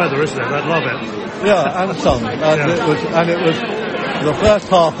Burnley weather, isn't it? They'd love it. Yeah, and some. It was the first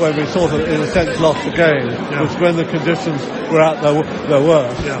half when we sort of, in a sense, lost the game, was when the conditions were at their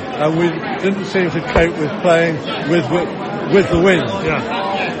worst. And we didn't seem to cope with playing with the wind.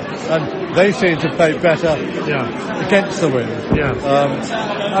 And they seem to play better against the wind.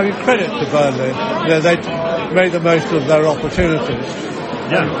 I mean, credit to Burnley. They made the most of their opportunities.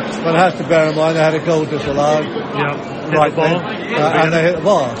 Yeah. But I have to bear in mind they had a goal disallowed. Yeah. Right Hit the bar. and they hit the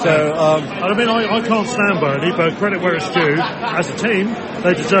bar. So, I mean, I can't stand Burnley, but credit where it's due. As a team,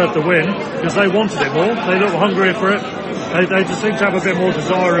 they deserved the win because they wanted it more. They looked hungrier for it. They just seem to have a bit more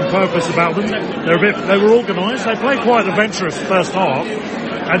desire and purpose about them. They were organised. They played quite adventurous first half,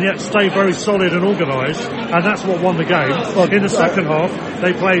 and yet stayed very solid and organised, and that's what won the game. In the second half,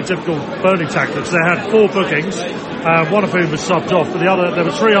 they played typical Burnley tactics. They had 4 bookings, one of whom was subbed off, but there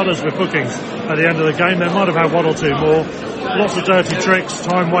were 3 others with bookings at the end of the game. They might have had 1 or 2 more. Lots of dirty tricks,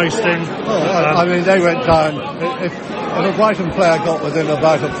 time wasting. I mean, they went down. If a Brighton player got within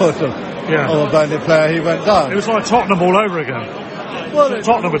about a foot of a Burnley player, he went down. It was like Tottenham all over again. Well,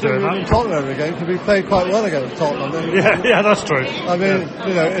 Tottenham were doing that. Tottenham every game because we played quite well against Tottenham. Yeah, that's true. I mean,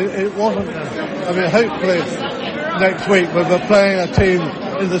 it wasn't. I mean, hopefully next week when we're playing a team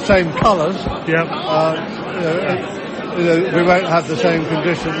in the same colours, we won't have the same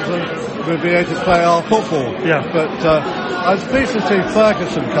conditions and we'll be able to play our football. Yeah. But I was pleased to see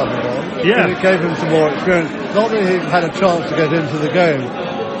Ferguson coming on. Yeah. It gave him some more experience. Not that he had a chance to get into the game,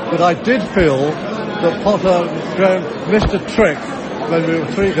 but I did feel that Potter missed a trick when we were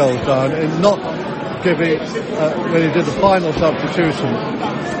 3 goals down in not giving, when he did the final substitution,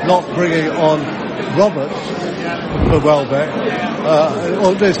 not bringing on Roberts for Welbeck,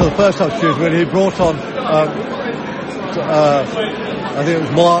 or this for the first substitution when he brought on, I think it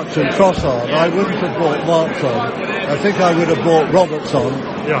was March and Trossard. I wouldn't have brought March on. I think I would have brought Roberts on.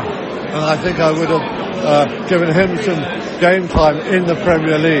 Yeah. And I think I would have given him some game time in the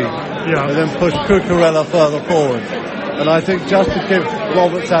Premier League. Yeah. And then pushed Cucurella further forward. And I think just to give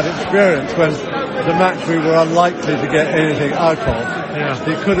Roberts that experience when the match we were unlikely to get anything out of,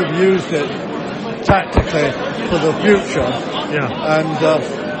 he could have used it tactically for the future. Yeah. And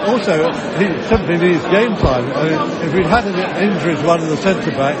also, he simply needs game time. I mean, if we'd had an injury to one of the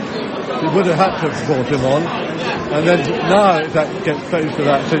centre-backs, we would have had to have brought him on. And then now that gets faced with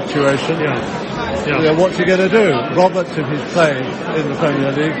that situation. What's he going to do? Roberts, if he's playing in the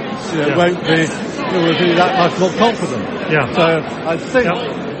Premier League, will be that much more confident. Yeah. So I think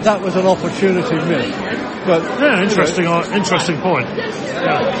that was an opportunity missed. But interesting point.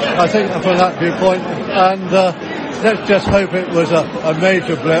 Yeah. I think from that viewpoint, and let's just hope it was a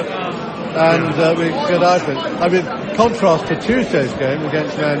major blip, and we get out of it. I mean, contrast to Tuesday's game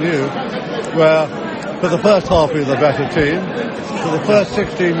against Man U, where for the first half we were the better team. For the first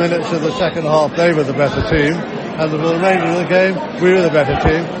 16 minutes of the second half, they were the better team. And for the remainder of the game, we were the better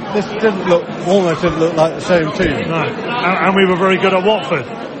team. This almost didn't look like the same team. No. And we were very good at Watford.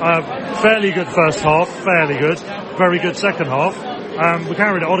 Fairly good first half, fairly good. Very good second half. We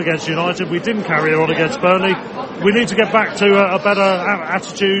carried it on against United. We didn't carry it on against Burnley. We need to get back to a better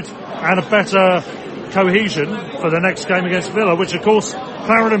attitude and a better cohesion for the next game against Villa, which of course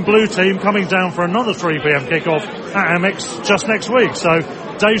Claret and Blue team coming down for another 3pm kickoff at Amex just next week. So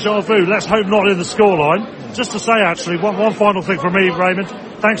deja vu. Let's hope not in the scoreline. Just to say, actually, one final thing from me, Raymond.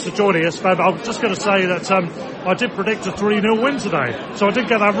 Thanks for joining us, but I'm just going to say that I did predict a 3-0 win today, so I did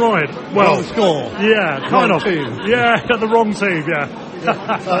get that right. Well, wrong score. Yeah, kind of. Team. Yeah, the wrong team. Yeah.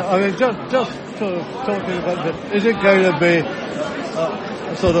 I mean, just sort of talking about it, is it going to be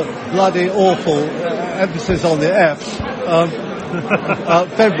a sort of bloody awful emphasis on the F's?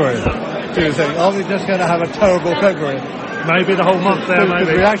 February, do you think? Are we just going to have a terrible February? Maybe the whole month there,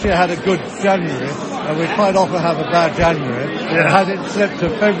 maybe. We actually had a good January, and we quite often have a bad January. Yeah. Has it slipped to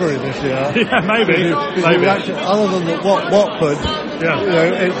February this year? Yeah, maybe. Maybe. Actually, other than Watford,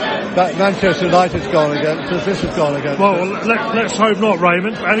 that Manchester United's gone against us, this has gone against us. Well, let's hope not,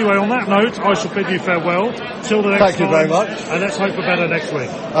 Raymond. Anyway, on that note, I shall bid you farewell. Till the next time. Thank you very much. And let's hope for better next week.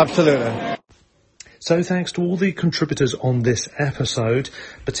 Absolutely. So thanks to all the contributors on this episode,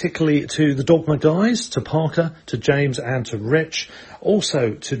 particularly to the Dogma guys, to Parker, to James and to Rich.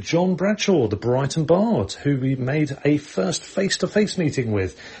 Also to John Bradshaw, the Brighton Bard, who we made a first face-to-face meeting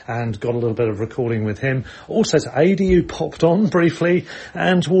with and got a little bit of recording with him. Also to Adi, who popped on briefly,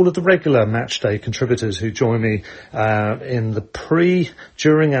 and to all of the regular matchday contributors who join me in the pre,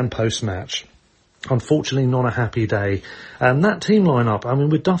 during and post-match. Unfortunately, not a happy day. And that team lineup, I mean,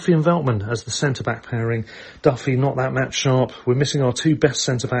 with Duffy and Veltman as the centre-back pairing, Duffy not that match sharp. We're missing our 2 best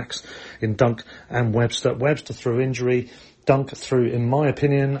centre-backs in Dunk and Webster. Webster through injury, Dunk through, in my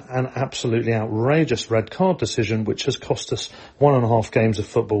opinion, an absolutely outrageous red card decision, which has cost us 1.5 games of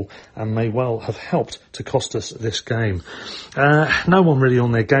football and may well have helped to cost us this game. No one really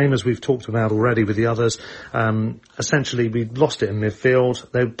on their game, as we've talked about already with the others. Essentially, we lost it in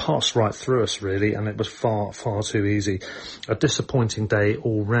midfield. They passed right through us, really, and it was far, far too easy. A disappointing day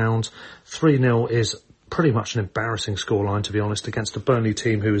all round. 3-0 is pretty much an embarrassing scoreline, to be honest, against a Burnley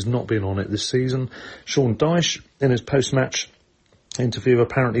team who has not been on it this season. Sean Dyche, in his post-match interview,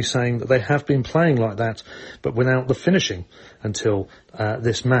 apparently saying that they have been playing like that, but without the finishing until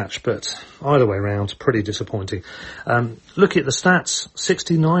this match. But either way round, pretty disappointing. Look at the stats,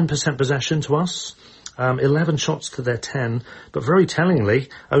 69% possession to us, 11 shots to their 10, but very tellingly,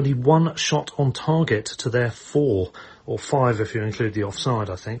 only 1 shot on target to their 4, or 5 if you include the offside,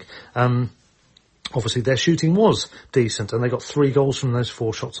 I think. Obviously their shooting was decent, and they got 3 goals from those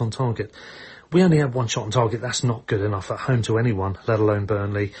 4 shots on target. We only had 1 shot on target. That's not good enough at home to anyone, let alone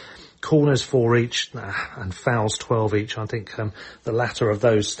Burnley. Corners 4 each, and fouls 12 each. I think the latter of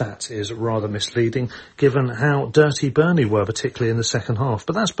those stats is rather misleading, given how dirty Burnley were, particularly in the second half.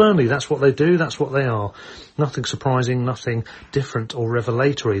 But that's Burnley, that's what they do, that's what they are. Nothing surprising, nothing different or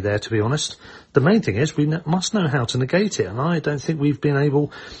revelatory there, to be honest. The main thing is we must know how to negate it, and I don't think we've been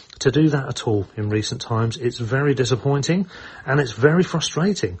able to do that at all in recent times. It's very disappointing, and it's very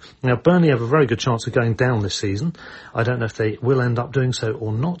frustrating. Now, Burnley have a very good chance of going down this season. I don't know if they will end up doing so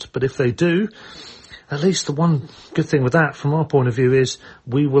or not, but if they do, at least the one good thing with that, from our point of view, is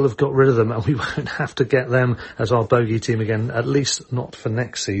we will have got rid of them, and we won't have to get them as our bogey team again, at least not for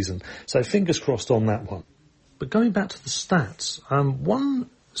next season. So fingers crossed on that one. But going back to the stats, one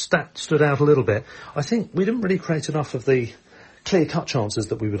stat stood out a little bit. I think we didn't really create enough of the clear-cut chances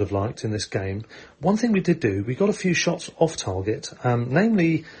that we would have liked in this game. One thing we did do, we got a few shots off target,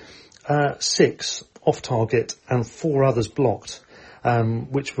 namely 6 off target and 4 others blocked,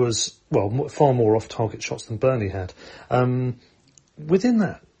 which was, well, far more off target shots than Burnley had. Within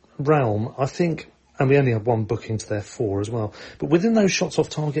that realm, I think, and we only had 1 booking to their 4 as well, but within those shots off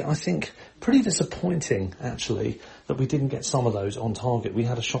target, I think pretty disappointing, actually, that we didn't get some of those on target. We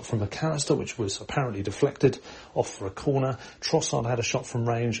had a shot from McAllister, which was apparently deflected off for a corner. Trossard had a shot from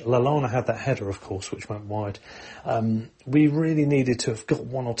range. Lallana had that header, of course, which went wide. We really needed to have got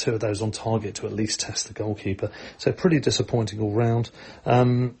 1 or 2 of those on target to at least test the goalkeeper. So pretty disappointing all round.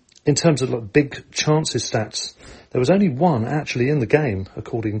 In terms of big chances stats, there was only 1 actually in the game,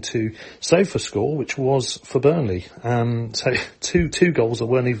 according to SofaScore, which was for Burnley. So two goals that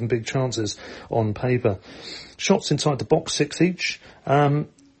weren't even big chances on paper. Shots inside the box, 6 each.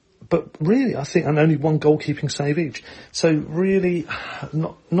 But really, I think, and only 1 goalkeeping save each. So really,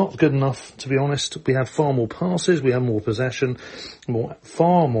 not good enough, to be honest. We had far more passes, we had more possession,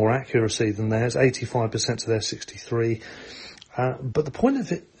 far more accuracy than theirs, 85% to their 63. But the point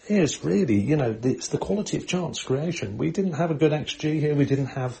of it is really, it's the quality of chance creation. We didn't have a good XG here. We didn't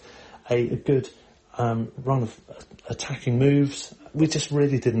have a good run of attacking moves. We just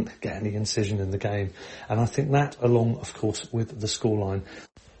really didn't get any incision in the game. And I think that, along, of course, with the scoreline,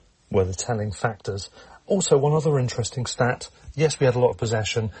 were the telling factors. Also, one other interesting stat. Yes, we had a lot of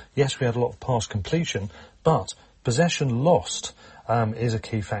possession. Yes, we had a lot of pass completion. But possession lost is a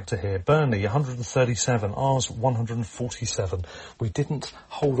key factor here. Burnley, 137. Ours, 147. We didn't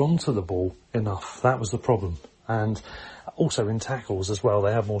hold on to the ball enough. That was the problem. And also in tackles as well.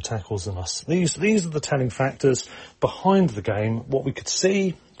 They have more tackles than us. These are the telling factors behind the game. What we could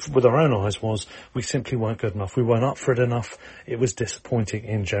see with our own eyes was we simply weren't good enough. We weren't up for it enough. It was disappointing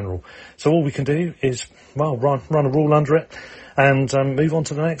in general. So all we can do is, well, run a rule under it and move on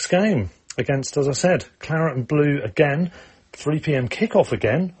to the next game against, as I said, Claret and Blue again. 3 p.m. kickoff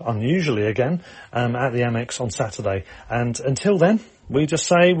again, unusually again, at the Amex on Saturday. And until then, we just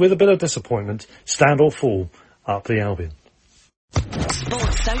say, with a bit of disappointment, stand or fall up the Albion.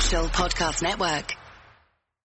 Sports Social Podcast Network.